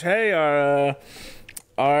 Josh? Hey, our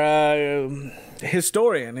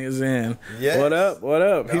historian is in. Yes. What up? What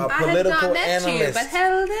up? Our I have political not met analyst. you, but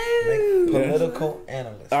hello. Political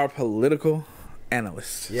analyst. Our political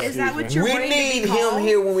analyst. Yes. Is that what you're We wanting need to be him called?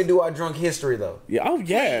 here when we do our drunk history, though. Yeah. Oh,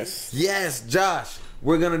 yes. Yes, Josh.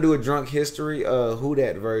 We're gonna do a drunk history, Who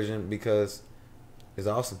Dat version because it's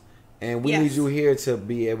awesome, and we Yes. need you here to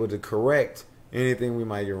be able to correct anything we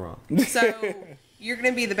might get wrong. So you're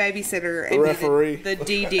gonna be the babysitter and Referee. be the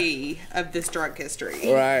DD of this drunk history.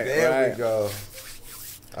 Right. There right. we go.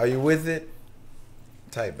 Are you with it?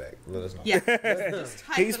 Type back. Let us know. Yeah. Just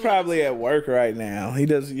type He's it probably up. at work right now. He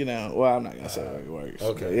does, well, I'm not gonna say where he works.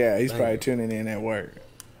 Okay. But yeah, he's Thank probably you. tuning in at work.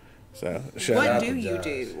 So shout What out. do you Josh.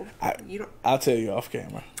 do? I- You don't. I'll tell you off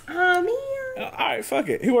camera. Man, All right, fuck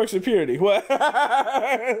it. He works at Purity. What?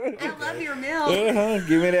 I love your milk.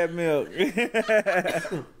 Give me that milk.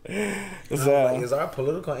 Like, is our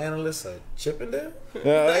political analyst a Chippendale?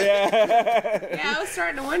 Yeah. Yeah, I was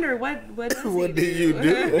starting to wonder what does What he do you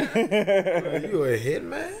do? Are you a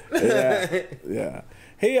hitman? Yeah.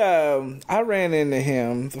 He I ran into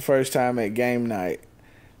him the first time at game night.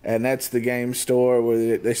 And that's the game store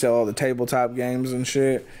where they sell all the tabletop games and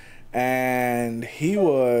shit. And he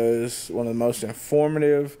was one of the most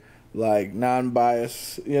informative, like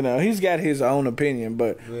non-biased. He's got his own opinion,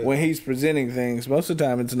 but Yeah. when he's presenting things, most of the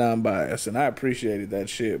time it's non-biased, and I appreciated that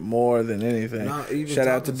shit more than anything. No, even Shout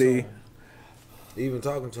out to talking D. him- Even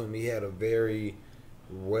talking to him, he had a very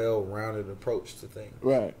well-rounded approach to things.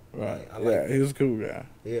 Right. I like Yeah, that. he was a cool guy.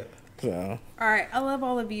 Yeah. So All right, I love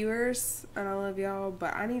all the viewers and I love y'all,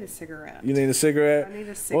 but I need a cigarette. you need a cigarette? I need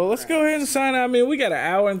a Well, let's go cigarette. ahead and sign out. I mean, we got an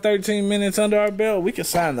hour and 13 minutes under our belt. We can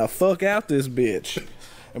sign the fuck out this bitch.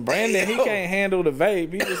 And Brandon, he can't handle the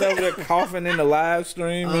vape. He just over there coughing in the live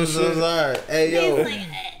stream I'm and so shit. sorry. Hey, yo.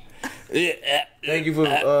 Yeah. Thank you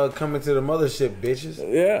for coming to the mothership, bitches.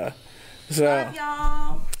 Yeah. So Love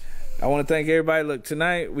y'all. I want to thank everybody. Look,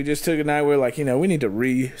 tonight we just took a night where, like, we need to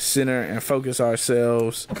re-center and focus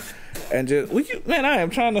ourselves, and just man, I am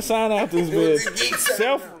trying to sign out this Keep bitch.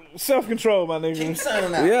 signing Self control, my nigga. Keep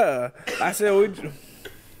signing out. Yeah, I said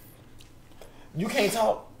You can't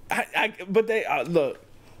talk. but they look.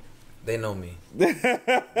 They know me.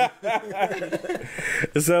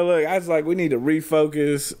 So look, I was like, we need to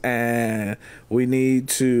refocus and we need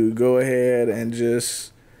to go ahead and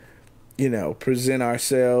just, present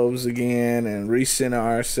ourselves again and recenter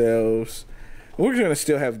ourselves. We're going to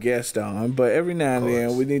still have guests on, but every now and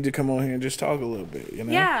then we need to come on here and just talk a little bit,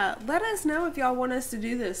 Yeah, let us know if y'all want us to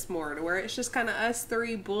do this more, to where it's just kind of us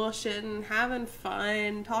three bullshitting, having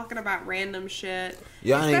fun, talking about random shit.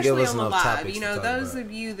 Y'all ain't give us enough live. topics to talk Those about.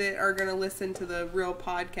 of you that are going to listen to the real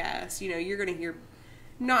podcast, you're going to hear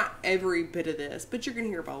not every bit of this, but you're going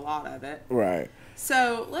to hear a lot of it. Right.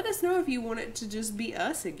 So let us know if you want it to just be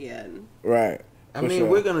us again. Right. I mean,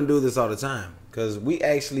 we're going to do this all the time because we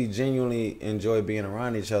actually genuinely enjoy being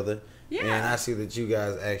around each other. Yeah. And I see that you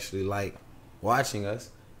guys actually like watching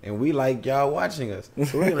us, and we like y'all watching us.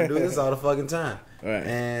 So we're going to do this all the fucking time. Right.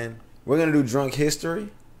 And we're going to do drunk history,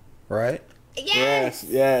 right? Yes!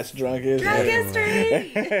 Yes, drunk history. Drunk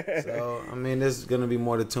history! So, I mean, this is going to be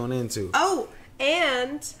more to tune into. Oh,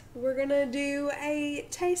 and we're going to do a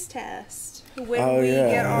taste test when we yeah.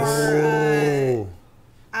 get our Oh.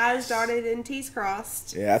 I's dotted and T's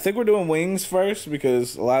crossed. Yeah, I think we're doing wings first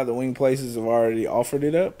because a lot of the wing places have already offered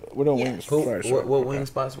it up. We're doing wings first. What wing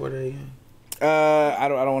spots were they in? I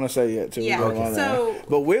don't want to say yet too. Yeah, Okay. so...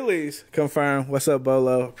 But Willie's confirmed. What's up,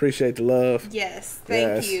 Bolo? Appreciate the love. Yes,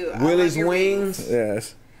 thank you. I Willie's love your Wings.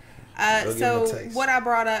 Yes. Go give 'em So a taste. what I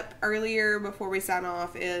brought up earlier before we sign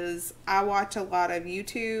off is I watch a lot of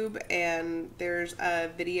YouTube, and there's a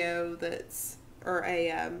video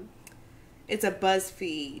it's a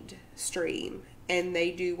BuzzFeed stream, and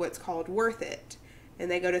they do what's called Worth It,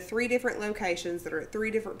 and they go to 3 different locations that are at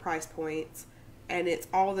 3 different price points, and it's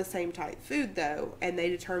all the same type food though, and they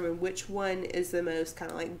determine which one is the most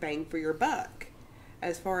kind of like bang for your buck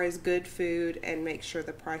as far as good food, and make sure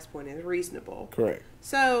the price point is reasonable. Correct.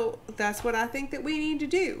 So that's what I think that we need to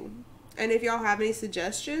do. And if y'all have any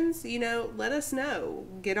suggestions, let us know.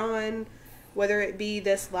 Get on, whether it be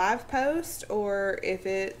this live post or if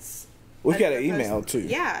it's... We've got an another email post. too.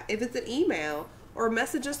 Yeah, if it's an email, or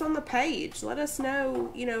message us on the page. Let us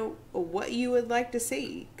know, what you would like to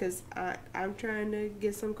see, because I'm trying to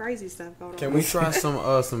get some crazy stuff going on. Can we try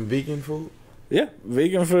some vegan food? Yeah,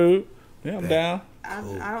 vegan food. Yeah, I'm down. I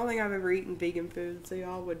don't think I've ever eaten vegan food, so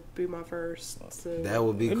y'all would be my first. So That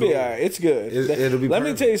would be It'll cool. be all right. It's good. It'll be Let me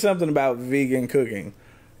perfect. tell you something about vegan cooking.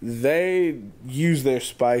 They use their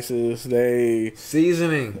spices.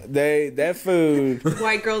 Seasoning. That food.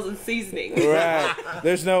 white girls and seasoning. Right.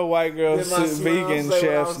 There's no white girls Did my smile vegan say what I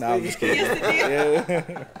chefs. was No, I'm just kidding. Yes, it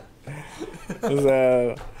did.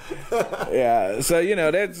 Yeah. Yeah. So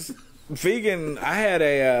that's vegan. I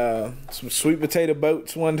had some sweet potato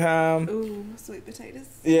boats one time. Ooh, sweet potatoes.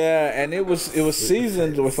 Yeah, and it was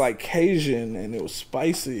seasoned with like Cajun, and it was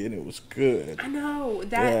spicy, and it was good. I know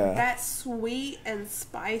that sweet and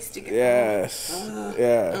spice together. Yes.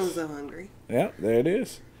 Yes. I'm so hungry. Yep, there it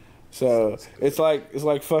is. So it's like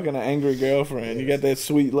fucking an angry girlfriend. You got that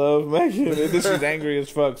sweet love making it. This is angry as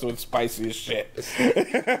fuck, so it's spicy as shit.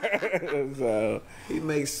 So He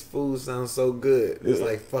makes food sound so good. It's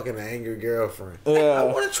like fucking an angry girlfriend. I yeah,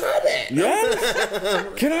 want to try that.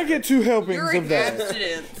 yes. Can I get 2 helpings You're of that?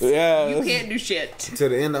 abstinence. Yeah, You can't do shit. To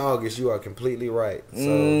the end of August, you are completely right.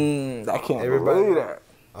 So I can't everybody, believe that.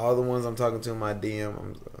 all the ones I'm talking to in my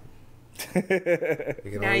DM, we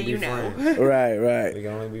can Now only you be know. friends. Right, We right. can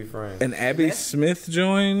only be friends. And Abby Smith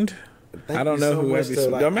joined. Thank I don't you know so who much, Abby though.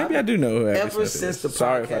 Smith. Like, Or maybe I do know who Abby Ever Smith since is. the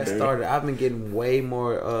Sorry if I podcast do. started, I've been getting way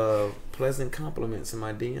more pleasant compliments in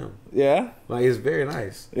my DM. Yeah, Like, it's very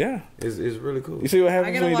nice. yeah. It's really cool. You see what I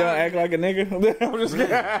happens get a when you don't lot of- act like a nigga? I'm just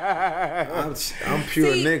kidding. I'm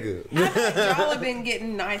pure See, nigga. I think y'all have been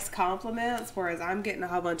getting nice compliments, whereas I'm getting a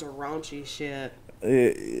whole bunch of raunchy shit.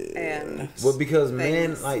 And Well, because men,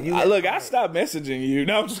 things. like you, Look, I stopped messaging you.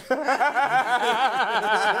 No,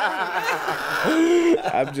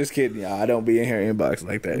 I'm just kidding, y'all. I don't be in her inbox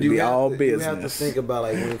like that. It be all you business. have to think about,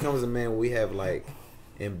 like, when it comes to men, we have like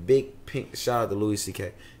in big pink. Shout out to Louis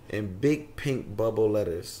C.K. In big pink bubble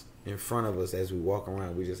letters in front of us as we walk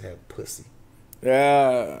around. We just have pussy,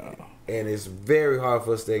 Yeah. and it's very hard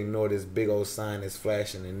for us to ignore this big old sign that's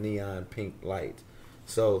flashing in neon pink light.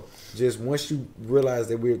 So just once you realize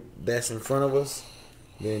that that's in front of us,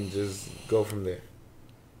 then just go from there.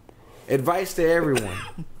 Advice to everyone,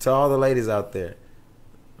 to all the ladies out there.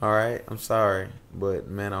 All right, I'm sorry, but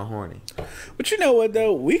man, I'm horny. But you know what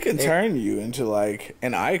though? We can turn you into like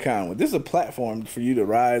an icon. This is a platform for you to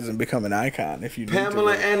rise and become an icon if you need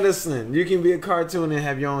Pamela to. Anderson, you can be a cartoon and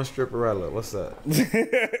have your own stripperella. What's up?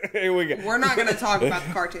 Here we go. We're not going to talk about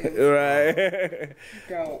the cartoons. Right.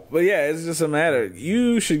 Go. But yeah, it's just a matter.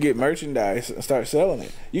 You should get merchandise and start selling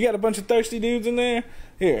it. You got a bunch of thirsty dudes in there?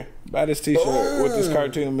 Here, buy this t-shirt with this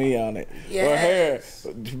cartoon me on it. Yes.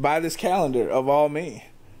 Or here, buy this calendar of all me.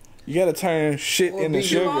 You gotta turn shit into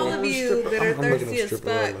To all sugar. of you that are I'm looking thirsty up as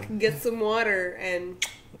stripperella. fuck, get some water and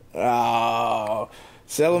Oh,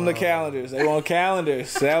 sell them the calendars. They want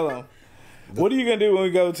calendars. Sell them. What are you gonna do when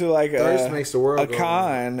we go to like Thirst makes the world a go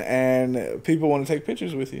con and people want to take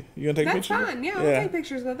pictures with you? You gonna take that's pictures? fine. Yeah, I'll take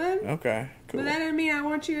pictures with them. Okay, cool. But that doesn't mean I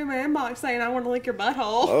want you in my inbox saying I want to lick your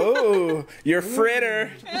butthole. Oh, your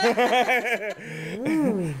fritter.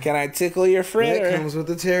 Can I tickle your fritter? That comes with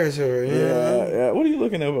the territory. Yeah. What are you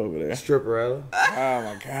looking up over there? Stripperella.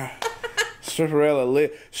 Oh my god.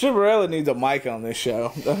 Stripperella needs a mic on this show.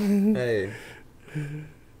 Hey.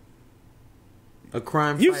 A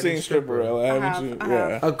crime You've fighting seen stripper. Stripperella, haven't I have, you? I have.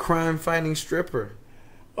 Yeah. A crime fighting stripper.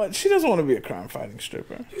 But she doesn't want to be a crime fighting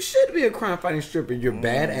stripper. You should be a crime fighting stripper. You're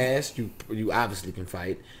badass. You obviously can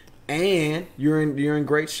fight, and you're in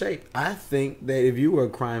great shape. I think that if you were a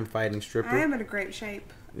crime fighting stripper, I am in a great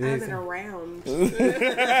shape. I'm in a round.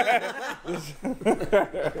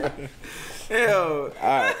 hell,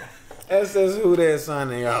 Alright. that's who that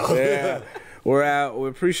signing y'all. Yeah. We're out. We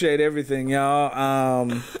appreciate everything,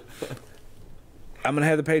 y'all. I'm gonna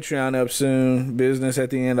have the Patreon up soon. Business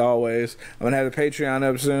at the end always. I'm gonna have the Patreon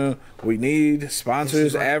up soon. We need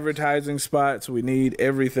sponsors, advertising spots. We need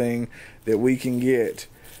everything that we can get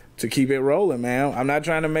to keep it rolling, man. I'm not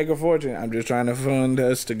trying to make a fortune. I'm just trying to fund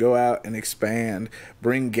us to go out and expand,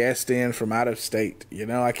 bring guests in from out of state. You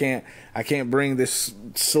know, I can't bring this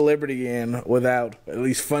celebrity in without at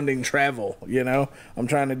least funding travel. You know, I'm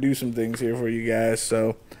trying to do some things here for you guys.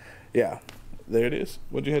 So, yeah, there it is.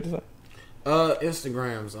 What'd you have to say?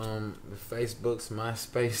 Instagrams, Facebooks,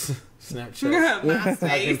 MySpace, Snapchat. How can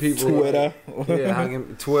MySpace. people Twitter.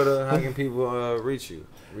 Twitter? How can people reach you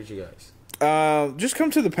guys? Just come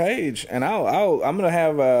to the page, and I'm gonna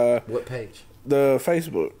have What page? the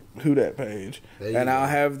Facebook Who Dat page, There you and go. I'll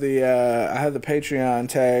have the Patreon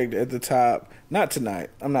tagged at the top. Not tonight.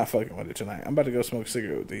 I'm not fucking with it tonight. I'm about to go smoke a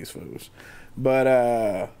cigarette with these fools,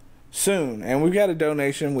 but soon. And we've got a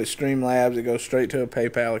donation with Streamlabs that goes straight to a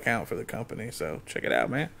PayPal account for the company. So check it out,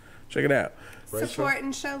 man. Check it out. Support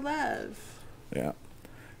and show love. Yeah.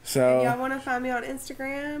 If So y'all want to find me on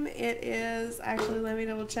Instagram, it is actually, let me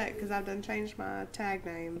double check because I've done changed my tag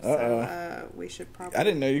name. So we should probably. I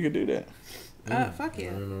didn't know you could do that. Fuck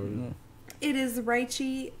yeah. It is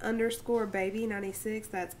Rachie_baby96.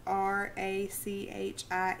 That's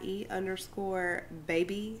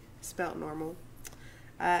RACHIE_baby spelt normal.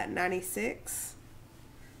 96.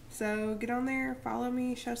 So get on there, follow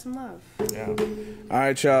me, show some love. Yeah. All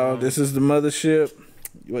right, y'all. This is the mothership.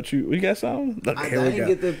 We got something? Look, I here we didn't go.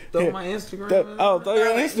 get to throw my Instagram. Throw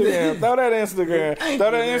your Instagram. Throw that Instagram. Thank Throw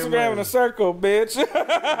you that very Instagram in a much. circle, bitch.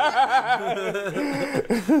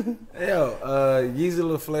 Yeezy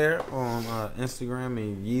LaFlair on Instagram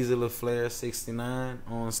and Yeezy LaFlair69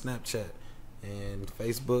 on Snapchat and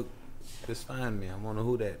Facebook. Just find me. I'm on the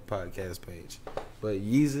Who Dat podcast page. But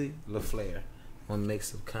Yeezy LaFlair on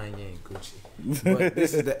mix of Kanye and Gucci. But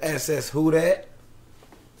this is the SS Who Dat.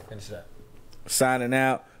 Finish it up. Signing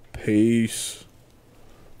out. Peace.